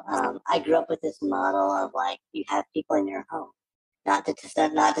so I grew up with this model of like, you have people in your home, not to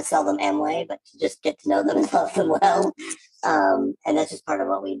sell them Amway, but to just get to know them and love them well. And that's just part of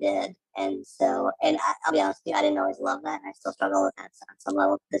what we did. And so, I'll be honest with you, I didn't always love that. And I still struggle with that on some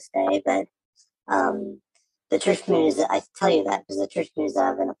level to this day. But the church communities, I tell you that because the church communities that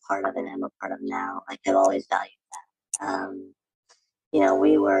I've been a part of and am a part of now, like, have always valued that.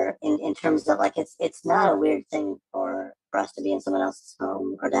 We were in terms of like, it's not a weird thing for us to be in someone else's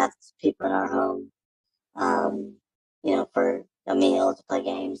home or to have people in our home, for a meal, to play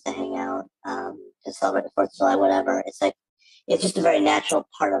games, to hang out, to celebrate the 4th of July, whatever. It's like, it's just a very natural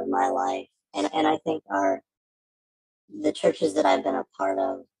part of my life. And I think the churches that I've been a part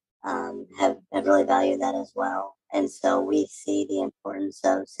of have really valued that as well. And so we see the importance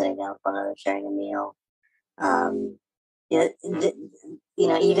of sitting down with one another, sharing a meal.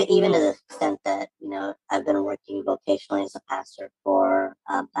 Even to the extent that, I've been working vocationally as a pastor for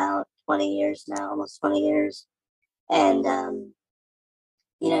about 20 years now, almost 20 years. And,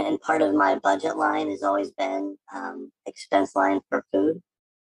 and part of my budget line has always been expense line for food.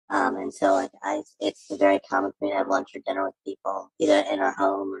 And so it's very common for me to have lunch or dinner with people, either in our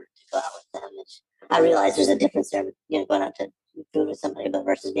home or to go out with them. I realize there's a difference there, going out to food with somebody, but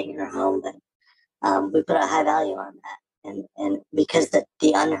versus being in our home. But we put a high value on that. And because the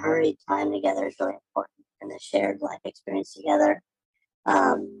unhurried time together is really important, and the shared life experience together.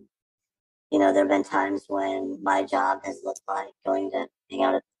 There have been times when my job has looked like going to hang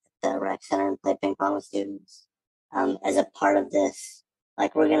out at the rec center and play ping pong with students. As a part of this,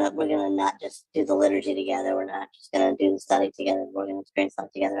 like, we're gonna not just do the liturgy together. We're not just gonna do the study together. We're gonna experience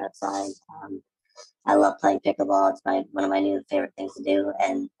life together outside. I love playing pickleball. It's one of my new favorite things to do,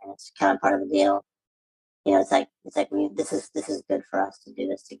 and it's kind of part of the deal. It's like this is good for us to do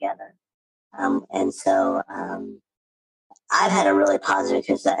this together. And so I've had a really positive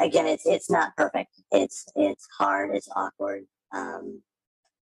experience. Again, it's not perfect. It's hard. It's awkward.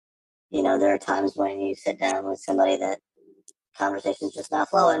 There are times when you sit down with somebody that conversation's just not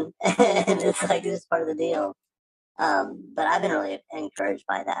flowing, and it's like, this is part of the deal. But I've been really encouraged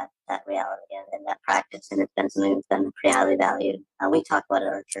by that reality and that practice, and it's been something that's been pretty highly valued. We talk about it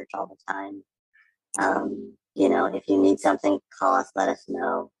at our church all the time. If you need something, call us, let us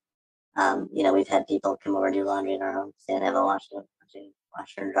know. We've had people come over and do laundry in our home, say they have a washer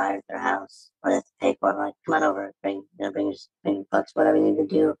and dryer at their house, or they have to pay for it. Like, come on over, bring your books, whatever you need to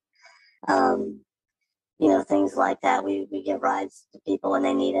do. Things like that. We give rides to people when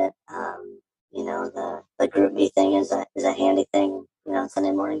they need it. The group me thing is a handy thing, on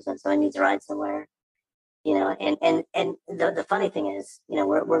Sunday mornings when someone needs a ride somewhere. And the funny thing is,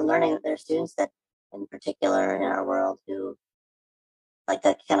 we're learning that there are students that, in particular in our world, who, like,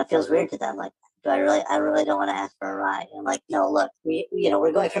 that kind of feels weird to them. Like, I really don't want to ask for a ride. And I'm like, no, look,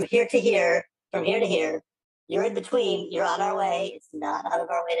 we're going from here to here, from here to here. You're in between. You're on our way. It's not out of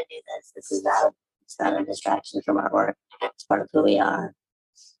our way to do this. It's not a distraction from our work. It's part of who we are.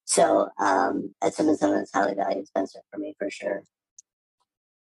 So it's something that's highly valued, Spencer, for me, for sure.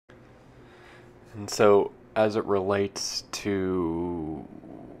 And so, as it relates to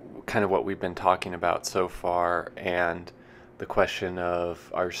kind of what we've been talking about so far, and the question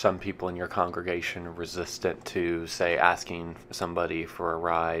of, are some people in your congregation resistant to, say, asking somebody for a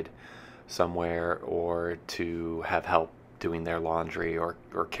ride somewhere, or to have help doing their laundry, or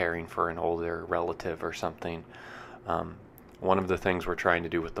caring for an older relative or something? one of the things we're trying to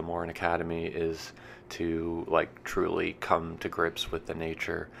do with the Morin Academy is to like truly come to grips with the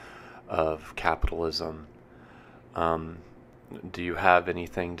nature of capitalism. Do you have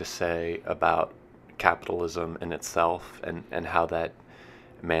anything to say about capitalism in itself and how that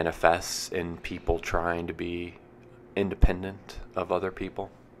manifests in people trying to be independent of other people?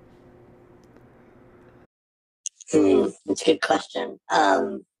 That's a good question.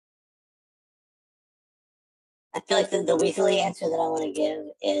 I feel like the weaselly answer that I want to give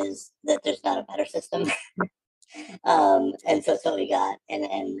is that there's not a better system. And so it's what we got. And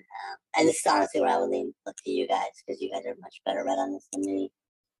this is honestly where I would look to you guys, because you guys are much better read on this than me.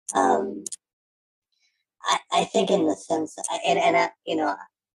 I think in the sense,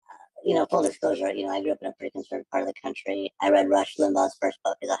 full disclosure, I grew up in a pretty conservative part of the country. I read Rush Limbaugh's first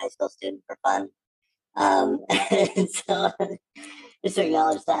book as a high school student for fun. And so just to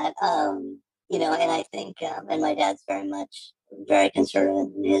acknowledge that, and I think, and my dad's very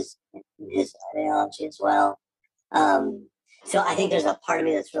conservative in his ideology as well. So I think there's a part of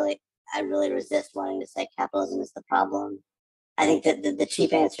me I really resist wanting to say capitalism is the problem. I think that the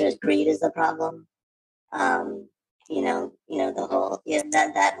cheap answer is greed is the problem. The whole,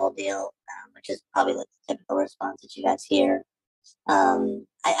 that whole deal, which is probably the typical response that you guys hear.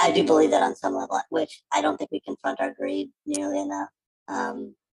 I do believe that on some level, which I don't think we confront our greed nearly enough.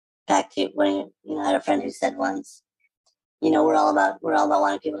 Back to when, I had a friend who said once, we're all about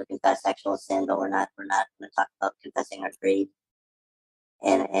wanting people to confess sexual sin, but we're not going to talk about confessing our greed.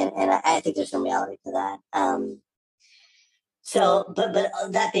 And I think there's some reality to that.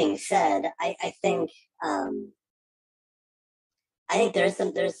 But that being said, I think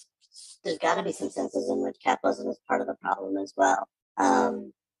there's got to be some senses in which capitalism is part of the problem as well. I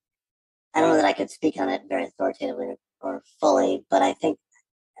don't know that I could speak on it very authoritatively or fully, but I think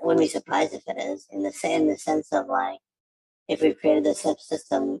I wouldn't be surprised if it is, in the sense of like, if we've created this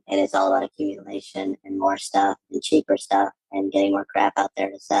system and it's all about accumulation and more stuff and cheaper stuff and getting more crap out there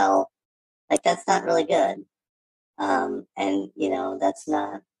to sell, like that's not really good. That's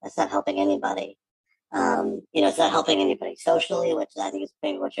not helping anybody. It's not helping anybody socially, which I think is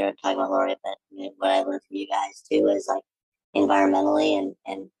maybe what you're talking about, Laurie, but what I learned from you guys too is like environmentally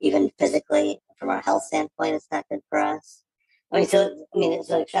and even physically from our health standpoint, it's not good for us. So it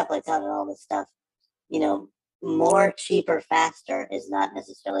extrapolates out on all this stuff. More, cheaper, faster is not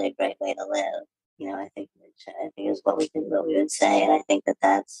necessarily a great way to live. I think is what we would say, and I think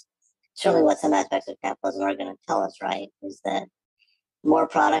that's certainly what some aspects of capitalism are going to tell us, right? Is that more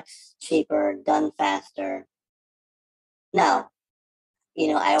products, cheaper, done faster. Now,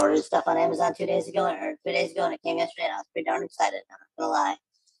 I ordered stuff on Amazon 2 days ago, and it came yesterday, and I was pretty darn excited. I'm not gonna lie,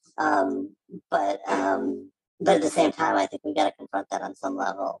 but at the same time, I think we got to confront that on some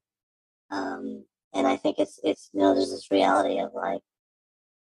level. And I think it's there's this reality of like,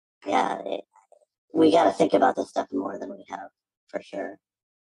 we got to think about this stuff more than we have, for sure.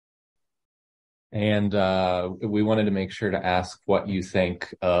 And we wanted to make sure to ask what you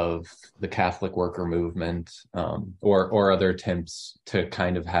think of the Catholic worker movement, or other attempts to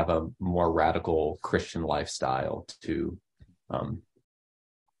kind of have a more radical Christian lifestyle to, I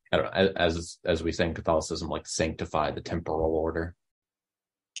don't know, as we say in Catholicism, like sanctify the temporal order.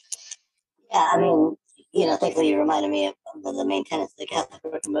 Yeah, I mean, thankfully you reminded me of the main tenets of the Catholic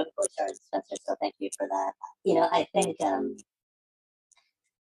worker movement, Spencer, so thank you for that. I think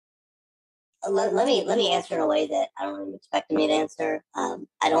let me answer in a way that I don't really expect me to answer.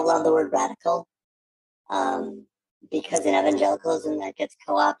 I don't love the word radical, because in evangelicalism that gets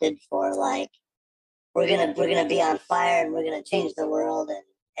co-opted for like, we're gonna be on fire and we're gonna change the world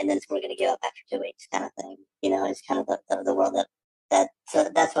and then we're gonna give up after 2 weeks, kind of thing. It's kind of the world so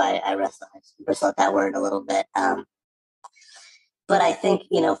that's why I wrestle at that word a little bit. But I think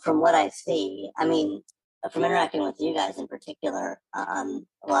from what I see, I mean, from interacting with you guys in particular on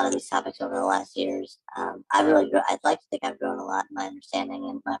a lot of these topics over the last years, I'd like to think I've grown a lot in my understanding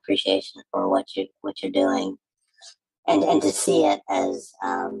and my appreciation for what you're doing, and to see it as,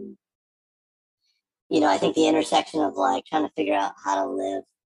 I think the intersection of like trying to figure out how to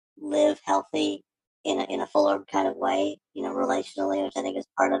live healthy in a fuller kind of way, relationally, which I think is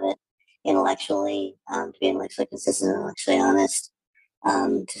part of it, intellectually, to be intellectually consistent, intellectually honest.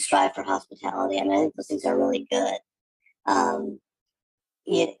 To strive for hospitality. I mean, I think those things are really good. I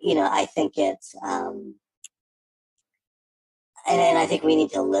think it's, and I think we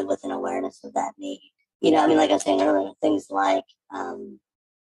need to live with an awareness of that need. I mean, like I was saying earlier, things like,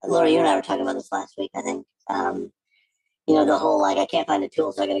 Laurie, you and I were talking about this last week, I think, the whole, like, I can't find a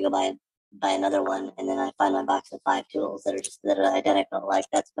tool, so I got to go buy another one. And then I find my box of 5 tools that are identical. Like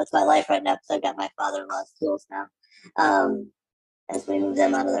that's my life right now, because I've got my father-in-law's tools now. as we move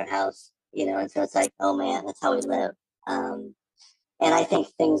them out of their house, and so it's like, oh man, that's how we live. And I think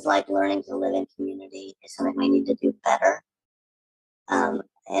things like learning to live in community is something we need to do better.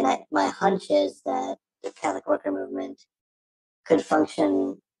 My hunch is that the Catholic worker movement could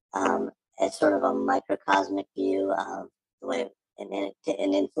function as sort of a microcosmic view of the way, and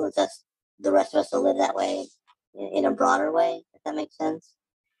influence us, the rest of us, to live that way in a broader way, if that makes sense.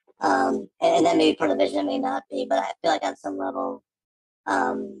 And that may be part of the vision, it may not be, but I feel like on some level,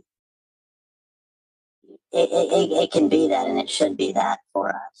 it can be that, and it should be that for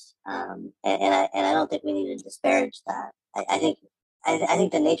us. And I don't think we need to disparage that. I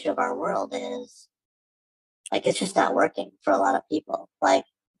think the nature of our world is like, it's just not working for a lot of people. Like,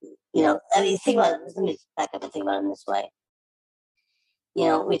 think about it. Let me back up and think about it in this way.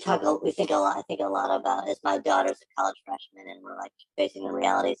 We think a lot. I think a lot about, as my daughter's a college freshman, and we're like facing the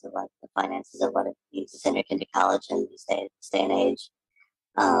realities of like the finances of what it means to send your kid to college in this day and age.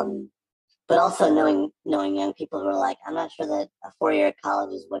 But also knowing young people who are like, I'm not sure that a 4-year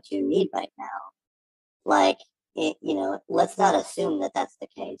college is what you need right now. Like, let's not assume that that's the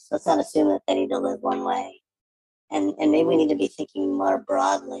case. Let's not assume that they need to live one way. And maybe we need to be thinking more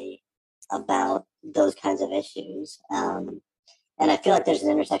broadly about those kinds of issues. And I feel like there's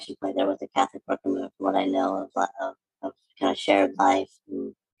an intersection point there with the Catholic worker movement, from what I know of kind of shared life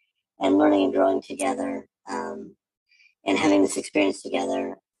and learning and growing together, and having this experience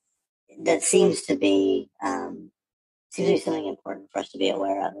together. That seems to be something important for us to be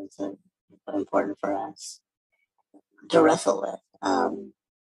aware of, and something important for us to wrestle with. I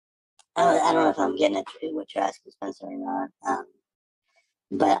don't know if I'm getting at what you're asking, Spencer, or not.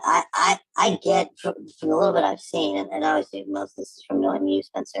 But I get from the little bit I've seen, and obviously most of this is from knowing you,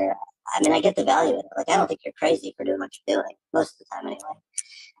 Spencer. I mean, I get the value of it. Like, I don't think you're crazy for doing what you're doing most of the time, anyway.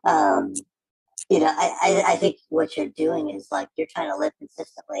 I think what you're doing is like, you're trying to live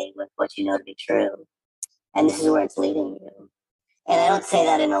consistently with what you know to be true, and this is where it's leading you. And I don't say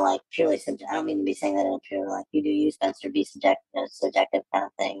that in a like purely subjective. I don't mean to be saying that in a purely like, you do you, Spencer, be subjective kind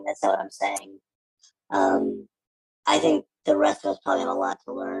of thing. That's not what I'm saying. I think the rest of us probably have a lot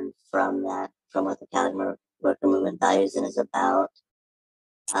to learn from that, from what the Catholic worker movement values and is about,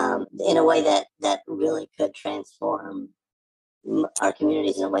 in a way that really could transform our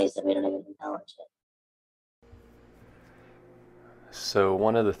communities in ways that we don't even acknowledge it. So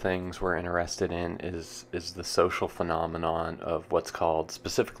one of the things we're interested in is the social phenomenon of what's called,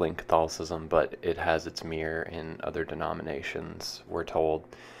 specifically in Catholicism, but it has its mirror in other denominations, we're told,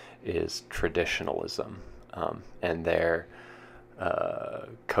 is traditionalism, and their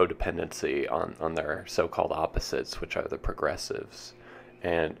codependency on their so-called opposites, which are the progressives.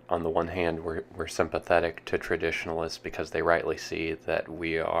 And on the one hand, we're sympathetic to traditionalists because they rightly see that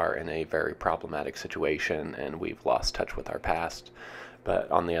we are in a very problematic situation and we've lost touch with our past. But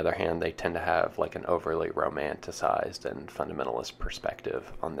on the other hand, they tend to have like an overly romanticized and fundamentalist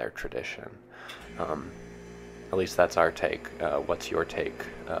perspective on their tradition. At least that's our take. What's your take,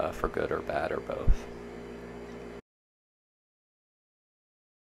 for good or bad or both?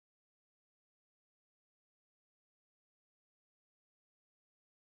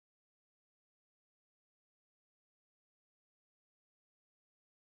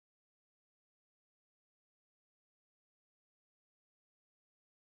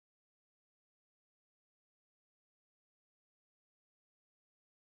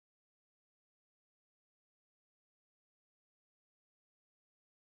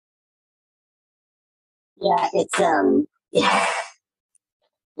 Yeah, it's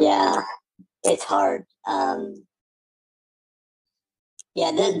yeah, it's hard.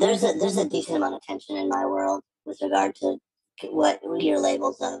 There's a decent amount of tension in my world with regard to what your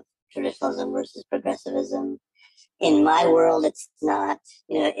labels of traditionalism versus progressivism. In my world, it's not.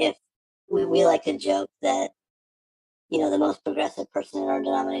 If we like to joke that the most progressive person in our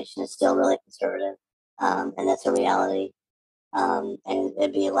denomination is still really conservative, and that's a reality. And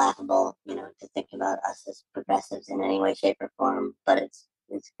it'd be laughable, to think about us as progressives in any way, shape, or form. But it's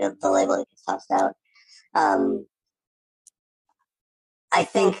the label that gets tossed out. I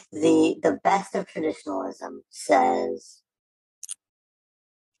think the best of traditionalism says.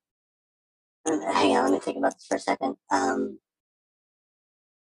 Hang on, let me think about this for a second.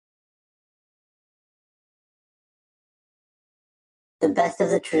 The best of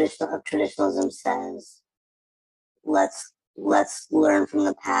the traditionalism says, let's learn from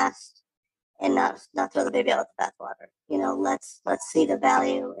the past and not throw the baby out with the bathwater. Let's see the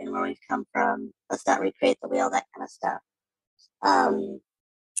value in where we've come from. Let's not recreate the wheel, that kind of stuff.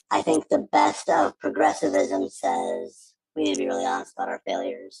 I think the best of progressivism says, we need to be really honest about our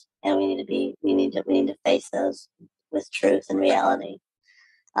failures, and we need to face those with truth and reality.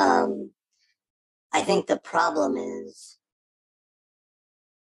 I think the problem is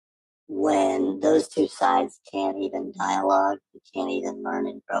when those two sides can't even dialogue, can't even learn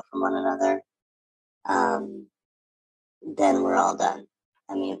and grow from one another, then we're all done.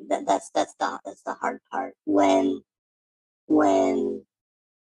 I mean, that's the hard part. When the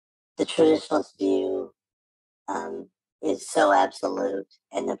traditionalist view is so absolute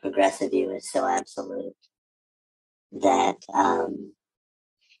and the progressive view is so absolute that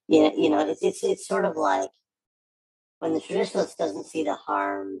it's sort of like when the traditionalist doesn't see the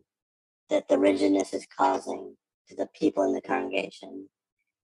harm that the rigidness is causing to the people in the congregation,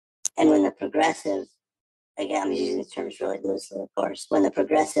 and when the progressive, again, I'm using these terms really loosely, of course, when the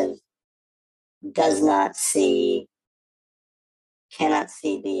progressive cannot see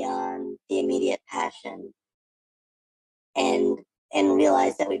beyond the immediate passion and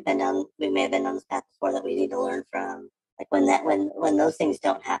realize that we may have been on this path before that we need to learn from. Like when those things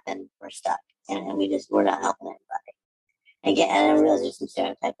don't happen, we're stuck, and we're not helping anybody. Again, and I realize there's some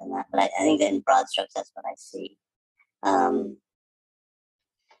stereotype in that, but I think that in broad strokes, that's what I see. I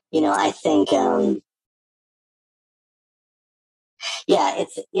think, it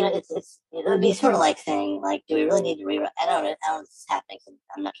would be sort of like saying, like, do we really need to rewrite? I don't know if this is happening. So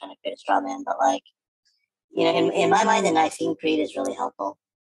I'm not trying to create a straw man, but like, in my mind, the Nicene Creed is really helpful,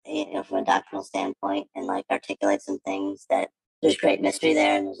 from a doctrinal standpoint, and like articulate some things that there's great mystery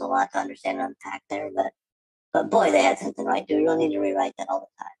there, and there's a lot to understand and unpack there. But boy, they had something right. Do we really need to rewrite that all the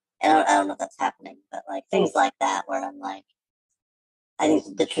time? And I don't know if that's happening, but like things like that, where I'm like, I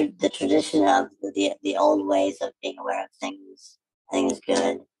think the tradition of the old ways of being aware of things, I think is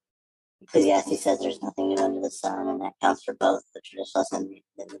good. Ecclesiastes says there's nothing new under the sun, and that counts for both the traditionalists and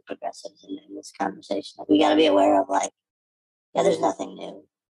the progressives in this conversation. Like, we got to be aware of, like, there's nothing new.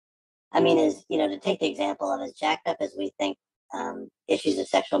 I mean, to take the example of as jacked up as we think issues of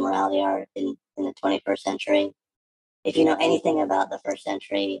sexual morality are in the 21st century, if you know anything about the first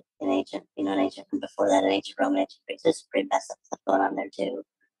century in ancient before that, in ancient Rome, ancient Greece, there's pretty messed up stuff going on there too.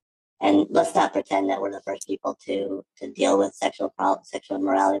 And let's not pretend that we're the first people to deal with sexual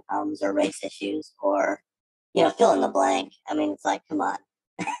morality problems or race issues or, fill in the blank. I mean, it's like, come on.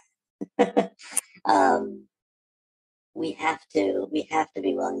 We have to be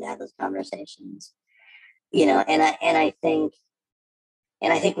willing to have those conversations, and I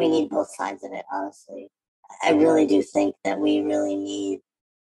think we need both sides of it, honestly. I really do think that we really need.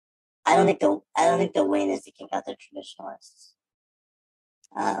 I don't think the win is to kick out the traditionalists.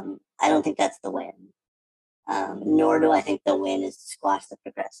 I don't think that's the win. Nor do I think the win is to squash the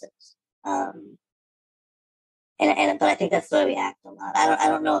progressives. But I think that's the way we act a lot. I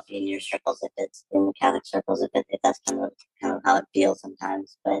don't know if in your circles, if it's in the Catholic circles, if that's kind of how it feels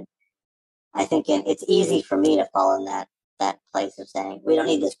sometimes. But I think it's easy for me to fall in that place of saying, we don't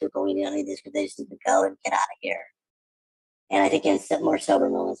need this group, or we don't need this group. They just need to go and get out of here. And I think in more sober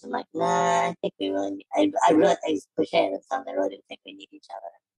moments, I'm like, nah, I think we really need, I really, as cliche as it sounds, I really do think we need each other.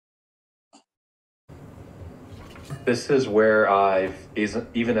 This is where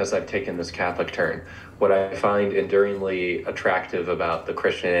even as I've taken this Catholic turn, what I find enduringly attractive about the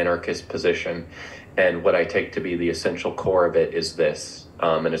Christian anarchist position, and what I take to be the essential core of it, is this.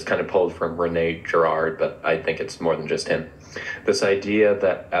 And it's kind of pulled from Rene Girard, but I think it's more than just him. This idea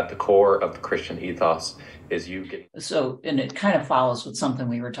that at the core of the Christian ethos is you getting... So, and it kind of follows with something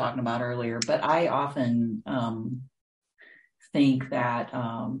we were talking about earlier, but I often think that,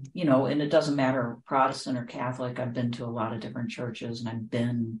 and it doesn't matter Protestant or Catholic. I've been to a lot of different churches, and I've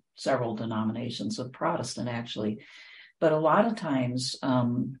been several denominations of Protestant, actually. But a lot of times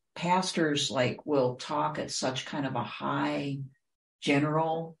pastors will talk at such kind of a high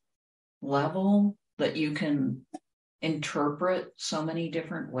general level that you can interpret so many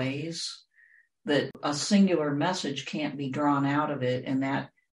different ways that a singular message can't be drawn out of it. And that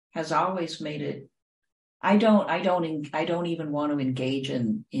has always made it, I don't even want to engage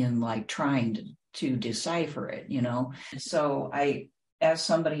in like trying to decipher it, So as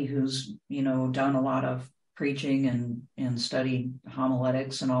somebody who's, done a lot of preaching and studied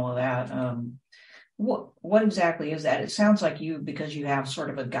homiletics and all of that, what exactly is that? It sounds like because you have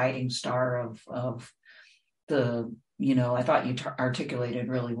sort of a guiding star of the, I thought you articulated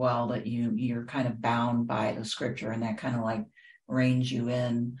really well that you're kind of bound by the scripture, and that kind of like reins you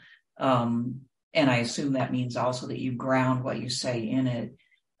in. And I assume that means also that you ground what you say in it.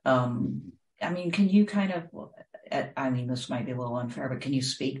 Can you kind of, this might be a little unfair, but can you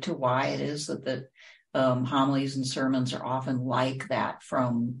speak to why it is that the homilies and sermons are often like that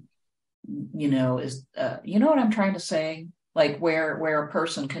from is, you know what I'm trying to say? Like where a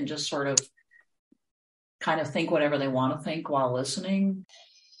person can just sort of kind of think whatever they want to think while listening?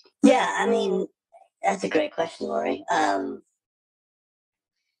 Yeah, I mean, that's a great question, Laurie. I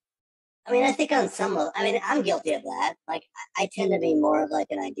mean, I think on some level, I mean, I'm guilty of that. Like, I tend to be more of like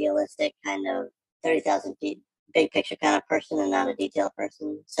an idealistic kind of 30,000 feet, big picture kind of person and not a detail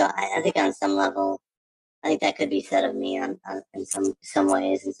person. So I think on some level, I think that could be said of me in some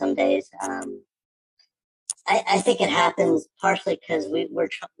ways, in some days. I think it happens partially because we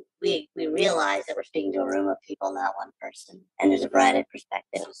realize that we're speaking to a room of people, not one person, and there's a variety of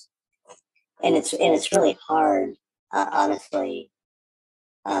perspectives, and it's really hard, honestly.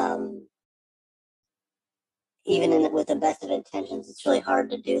 Even with the best of intentions, it's really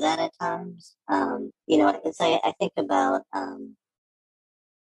hard to do that at times. It's like I think about an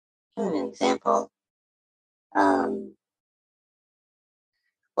example. Well,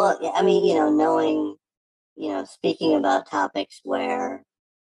 yeah, I mean, knowing, speaking about topics where,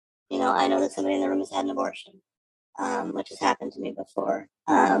 I know that somebody in the room has had an abortion, which has happened to me before,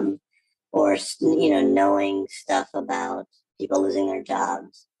 or knowing stuff about people losing their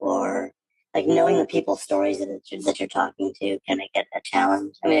jobs, or like knowing the people's stories that you're talking to can make it a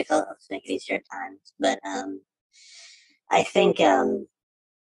challenge. I mean, it helps make it easier at times, but I think,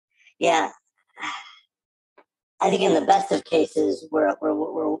 yeah, I think in the best of cases, we're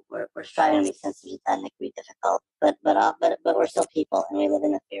striving to be sensitive to that, and it can be difficult. But we're still people, and we live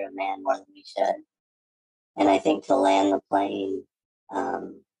in the fear of man more than we should. And I think to land the plane,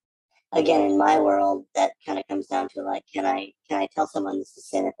 again, in my world, that kind of comes down to like, can I tell someone this is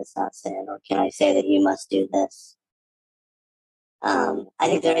sin if it's not sin, or can I say that you must do this? I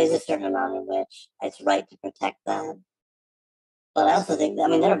think there is a certain amount in which it's right to protect that. But I also think, I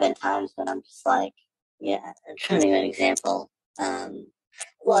mean, there have been times when I'm just like, yeah, I'm trying to give an example.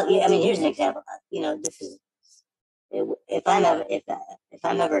 Well, yeah, I mean, here's an example. This is if I'm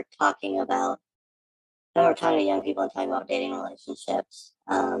ever talking about, if I'm ever talking to young people and talking about dating relationships,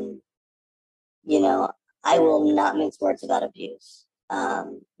 I will not mince words about abuse.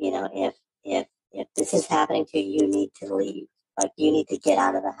 If this is happening to you, you need to leave. Like, you need to get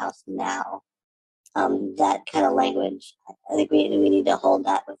out of the house now. That kind of language, I think we need to hold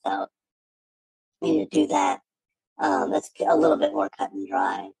that without. We need to do that. That's a little bit more cut and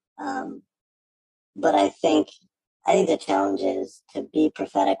dry. But I think the challenge is to be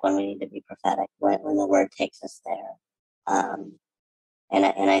prophetic when we need to be prophetic, when the word takes us there. And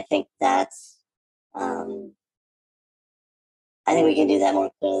I think that's, I think we can do that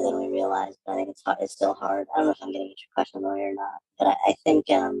more clearly than we realize, but I think it's hard, it's still hard. I don't know if I'm getting at your question, Laurie, or not, but I think,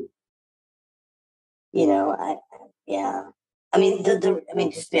 yeah. I mean, just to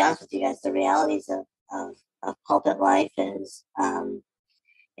be honest with you guys, the realities of pulpit life is,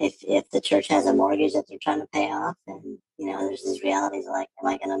 if the church has a mortgage that they're trying to pay off, and there's these realities like, am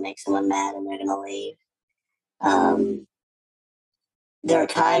I going to make someone mad and they're going to leave? There are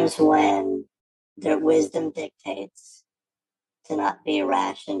times when their wisdom dictates to not be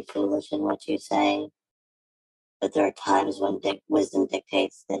rash and foolish in what you say, but there are times when wisdom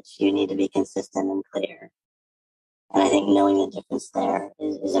dictates that you need to be consistent and clear. And I think knowing the difference there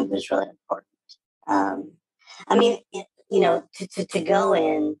is really important. I mean, to go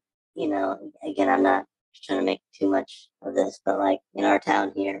in, again, I'm not trying to make too much of this, but like in our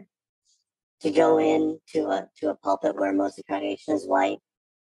town here, to go in to a pulpit where most of the congregation is white,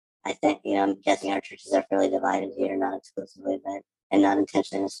 I think, I'm guessing our churches are fairly divided here, not exclusively, but, and not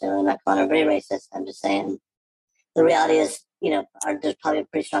intentionally necessarily. I'm not calling everybody racist. I'm just saying the reality is, there's probably a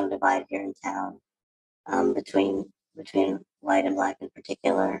pretty strong divide here in town, between white and black in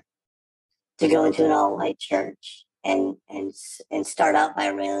particular. To go into an all-white church and start out by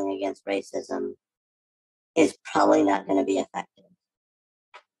railing against racism is probably not going to be effective.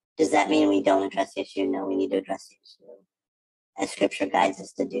 Does that mean we don't address the issue? No, we need to address the issue, as Scripture guides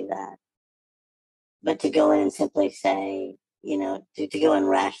us to do that. But to go in and simply say, to go in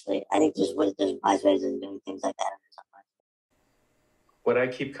rashly, I think there's wise ways of doing things like that. What I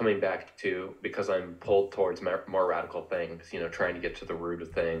keep coming back to, because I'm pulled towards more radical things, trying to get to the root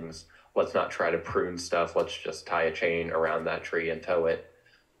of things. Let's not try to prune stuff. Let's just tie a chain around that tree and tow it.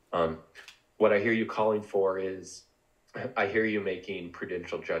 What I hear you calling for is, I hear you making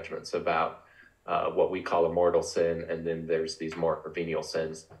prudential judgments about what we call a mortal sin, and then there's these more venial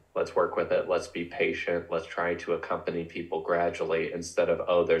sins. Let's work with it. Let's be patient. Let's try to accompany people gradually instead of,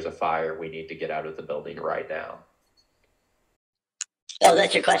 oh, there's a fire, we need to get out of the building right now. Oh,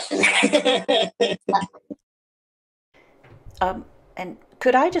 that's your question. And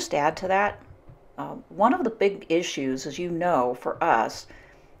could I just add to that? One of the big issues, as you know, for us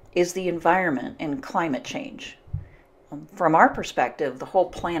is the environment and climate change. From our perspective, the whole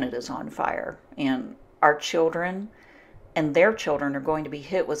planet is on fire, and our children and their children are going to be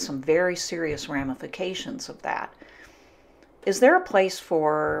hit with some very serious ramifications of that. Is there a place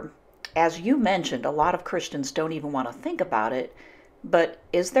for, as you mentioned, a lot of Christians don't even want to think about it, but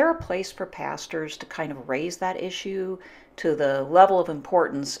is there a place for pastors to kind of raise that issue to the level of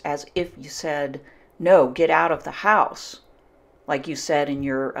importance as if you said, no, get out of the house, like you said in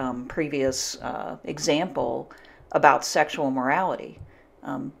your previous example about sexual morality?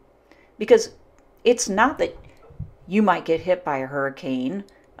 Because it's not that you might get hit by a hurricane,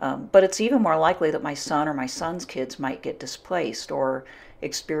 but it's even more likely that my son or my son's kids might get displaced or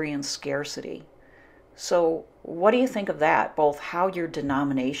experience scarcity. So what do you think of that, both how your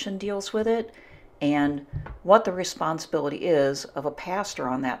denomination deals with it and what the responsibility is of a pastor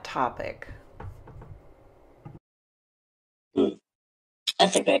on that topic?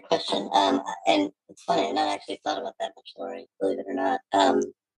 That's a great question. And it's funny, I've not actually thought about that much, Laurie, believe it or not.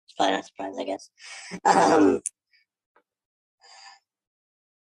 It's probably not surprised, I guess.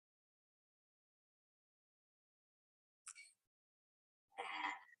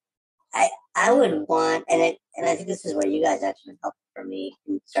 I would want, and I think this is where you guys actually help for me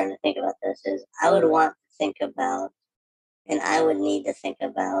in starting to think about this, is I would want to think about, and I would need to think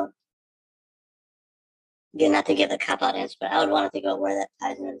about, again, not to give a cop-out answer, but I would want to think about where that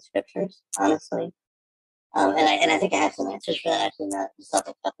ties into the scriptures, honestly. And I think I have some answers for that, actually, not just off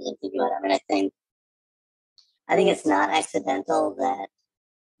the cuff as I'm thinking about it. I mean, I think it's not accidental that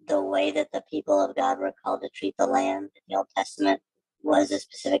the way that the people of God were called to treat the land in the Old Testament was as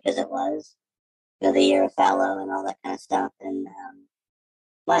specific as it was. You know, the year of fallow and all that kind of stuff. And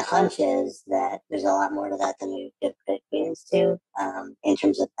my hunch is that there's a lot more to that than we give credence to in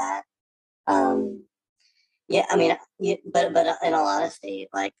terms of that. Yeah, I mean, but in all honesty,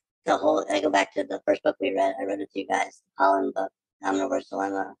 like I go back to the first book we read. I read it to you guys, the Colin book, Omnivore's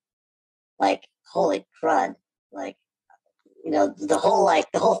Dilemma. Like, holy crud! Like, you know, the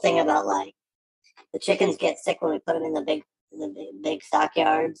whole thing about like the chickens get sick when we put them in the big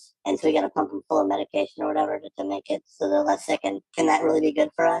stockyards, and so we got to pump them full of medication or whatever to make it so they're less sick. And can that really be good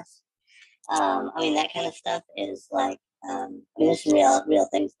for us? I mean, that kind of stuff is like, I mean, there's some real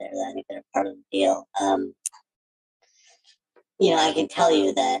things there that I think that are part of the deal. You know, I can tell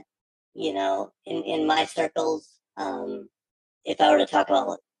you that, you know, in my circles, if I were to talk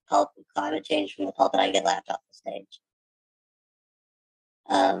about climate change from the pulpit, I get laughed off the stage.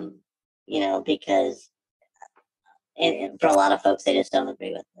 You know, because and for a lot of folks, they just don't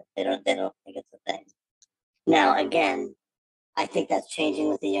agree with it. They don't think it's a thing. Now, again, I think that's changing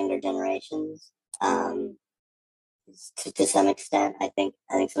with the younger generations. To some extent, I think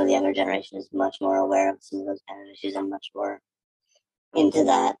some of the younger generation is much more aware of some of those kind of issues. I'm much more into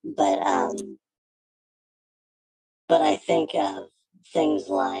that, but I think of things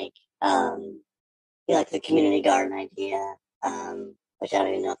like like the community garden idea, which I don't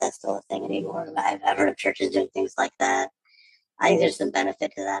even know if that's still a thing anymore. I've heard of churches doing things like that. I think there's some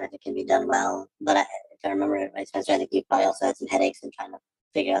benefit to that if it can be done well. But if I remember it right, Spencer, I think you probably also had some headaches in trying to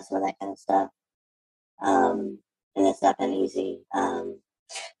figure out some of that kind of stuff. And it's not been easy.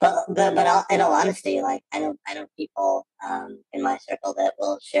 But in all honesty, like I know people in my circle that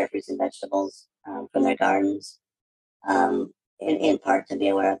will share fruits and vegetables from their gardens, in part to be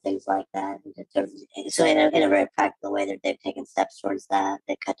aware of things like that. So in a very practical way, they've taken steps towards that.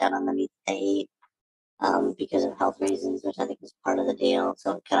 They cut down on the meat they eat because of health reasons, which I think is part of the deal.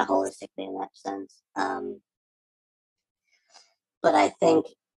 So kind of holistically in that sense. But I think,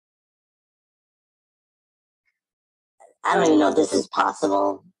 I don't even know if this is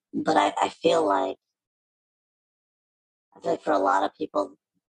possible, but I feel like for a lot of people,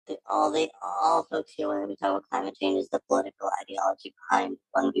 all folks here when we talk about climate change is the political ideology behind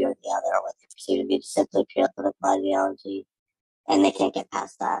one view or the other, or what they perceive to be simply pure political ideology, and they can't get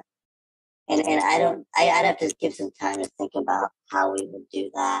past that. And I'd have to give some time to think about how we would do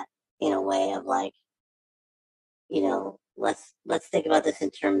that in a way of like, you know, let's think about this in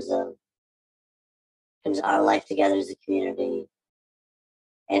terms of our life together as a community,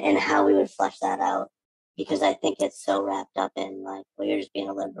 and how we would flesh that out. Because I think it's so wrapped up in like, well, you're just being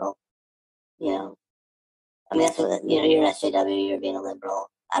a liberal, you know. I mean, that's what, you know, you're an SJW, you're being a liberal.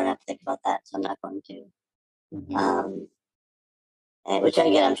 I don't have to think about that, so I'm not going to. Mm-hmm. And which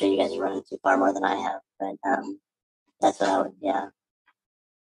again, I'm sure you guys are running too far more than I have, but that's what I would, yeah.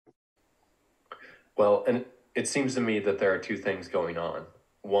 Well, and it seems to me that there are two things going on.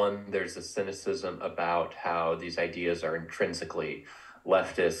 One, there's a cynicism about how these ideas are intrinsically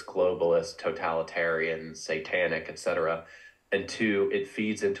leftist, globalist, totalitarian, satanic, etc. And two, it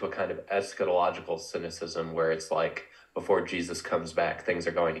feeds into a kind of eschatological cynicism where it's like, before Jesus comes back, things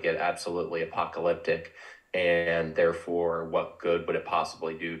are going to get absolutely apocalyptic, and therefore, what good would it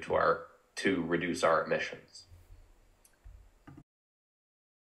possibly do to reduce our emissions?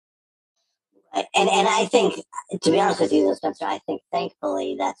 And I think, to be honest with you, Spencer, I think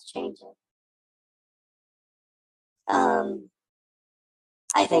thankfully that's changing.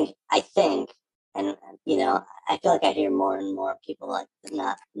 I think, and you know, I feel like I hear more and more people like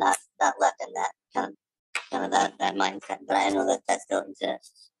not left in that kind of that mindset, but I know that still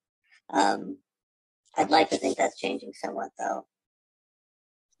exists. I'd like to think that's changing somewhat, though.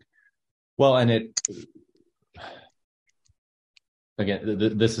 Well, and again,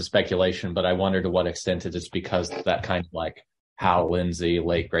 this is speculation, but I wonder to what extent it is because that kind of like Hal Lindsey,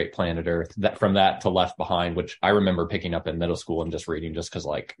 late great Planet Earth, that from that to Left Behind, which I remember picking up in middle school and just reading just because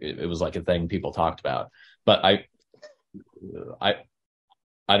like it was like a thing people talked about. But I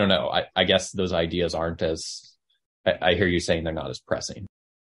don't know. I guess those ideas aren't as. I hear you saying they're not as pressing.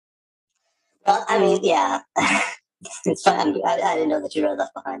 Well, I mean, yeah, it's fine. I didn't know that you read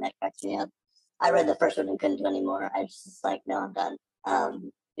Left Behind. That cracks me up. I read the first one and couldn't do anymore. I was just like, no, I'm done.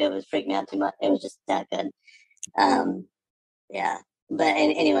 It was freaking me out too much. It was just that good. Yeah, but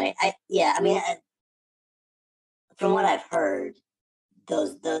anyway, I mean, from what I've heard,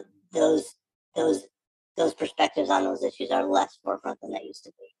 those perspectives on those issues are less forefront than they used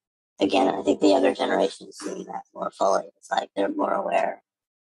to be. Again, I think the younger generation is seeing that more fully. It's like they're more aware,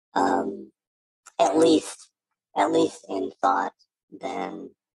 at least in thought. Than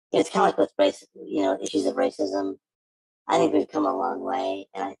it's kind of like with race, issues of racism. I think we've come a long way,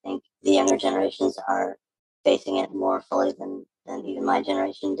 and I think the younger generations are facing it more fully than even my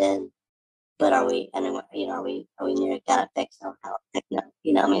generation did. But are we? And are we near got it fixed? Oh, how? Heck no.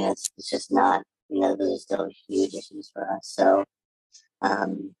 I mean, it's just not. Those are still huge issues for us. So,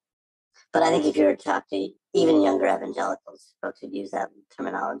 but I think if you were to talk to even younger evangelicals, folks who use that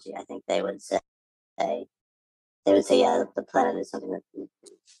terminology, I think they would say, yeah, the planet is something that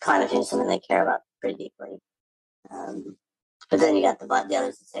climate change is something they care about pretty deeply. But then you got the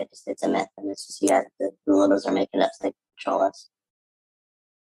others that say it's a myth, and it's just the liberals are making it up so they control us.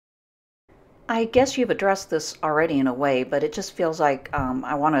 I guess you've addressed this already in a way, but it just feels like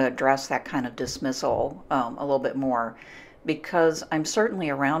I want to address that kind of dismissal a little bit more, because I'm certainly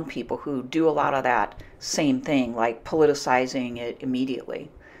around people who do a lot of that same thing, like politicizing it immediately.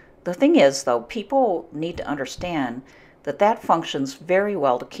 The thing is, though, people need to understand that functions very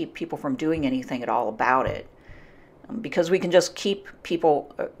well to keep people from doing anything at all about it. Because we can just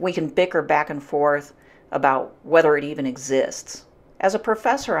we can bicker back and forth about whether it even exists. As a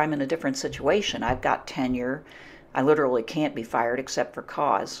professor, I'm in a different situation. I've got tenure. I literally can't be fired except for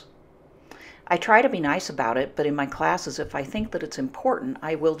cause. I try to be nice about it, but in my classes, if I think that it's important,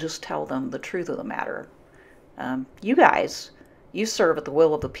 I will just tell them the truth of the matter. You guys, you serve at the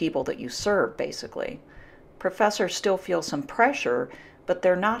will of the people that you serve, basically. Professors still feel some pressure, but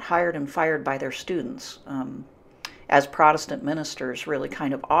they're not hired and fired by their students, as Protestant ministers really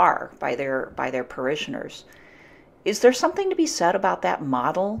kind of are by their parishioners. Is there something to be said about that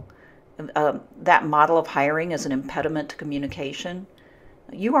model of hiring as an impediment to communication?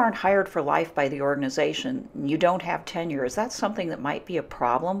 You aren't hired for life by the organization. You don't have tenure. Is that something that might be a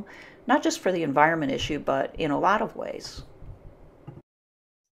problem, not just for the environment issue, but in a lot of ways?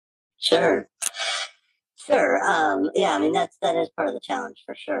 Sure. Yeah, I mean, that is part of the challenge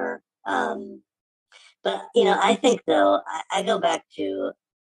for sure. But, I think, though, I go back to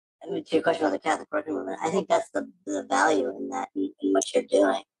your question about the Catholic working movement. I think that's the value in that, in what you're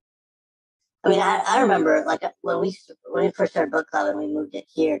doing. I mean, I remember, like, when we first started book club and we moved it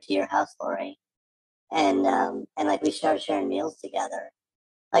here to your house, Laurie, and like, we started sharing meals together.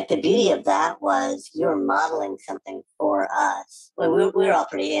 Like, the beauty of that was you were modeling something for us. Well, we were all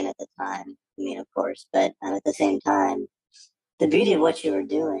pretty in at the time. I mean, of course, but at the same time, the beauty of what you were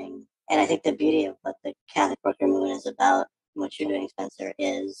doing, and I think the beauty of what the Catholic worker movement is about, what you're doing, Spencer,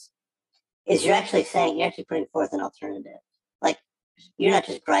 is you're actually putting forth an alternative. Like, you're not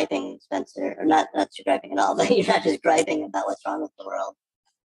just griping, Spencer, or not just griping at all, but you're not just griping about what's wrong with the world.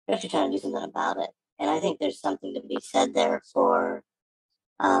 You're actually trying to do something about it. And I think there's something to be said there for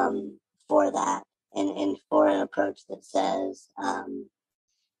that, and for an approach that says,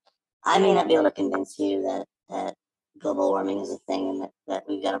 I may not be able to convince you that global warming is a thing and that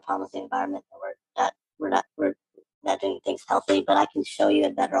we've got a problem with the environment and we're not doing things healthy, but I can show you a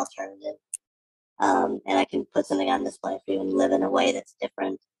better alternative. And I can put something on display for you and live in a way that's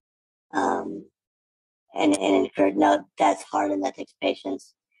different. And encourage. No, that's hard and that takes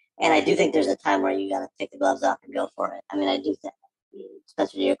patience. And I do think there's a time where you got to take the gloves off and go for it. I mean, I do think,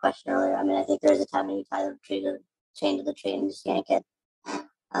 Spencer, to your question earlier, I mean, I think there's a time when you tie the chain to the tree and just yank it.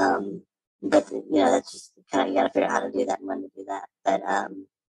 But that's just kind of, you got to figure out how to do that and when to do that. But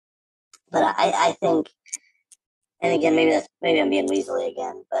I think, and again, maybe I'm being weaselly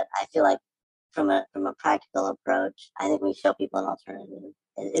again, but I feel like from a practical approach, I think we show people an alternative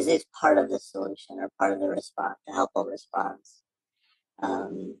is part of the solution or part of the response, the helpful response.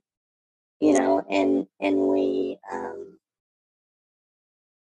 And we,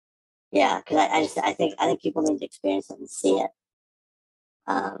 because I think people need to experience it and see it,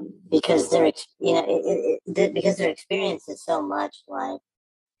 because because their experience is so much like,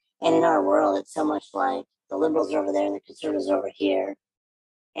 and in our world, it's so much like the liberals are over there and the conservatives are over here,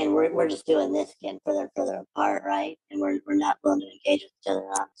 and we're just doing this, getting further and further apart, right? And we're not willing to engage with each other in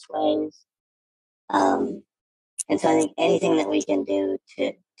honest ways. And so I think anything that we can do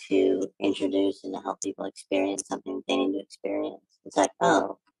to introduce and to help people experience something they need to experience, it's like,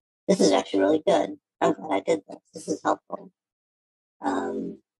 oh, this is actually really good. I'm glad I did this. This is helpful.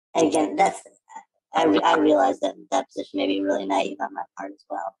 And again, I realize that position may be really naive on my part as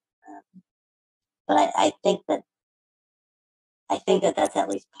well. But I think that that's at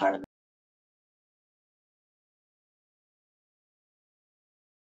least part of it.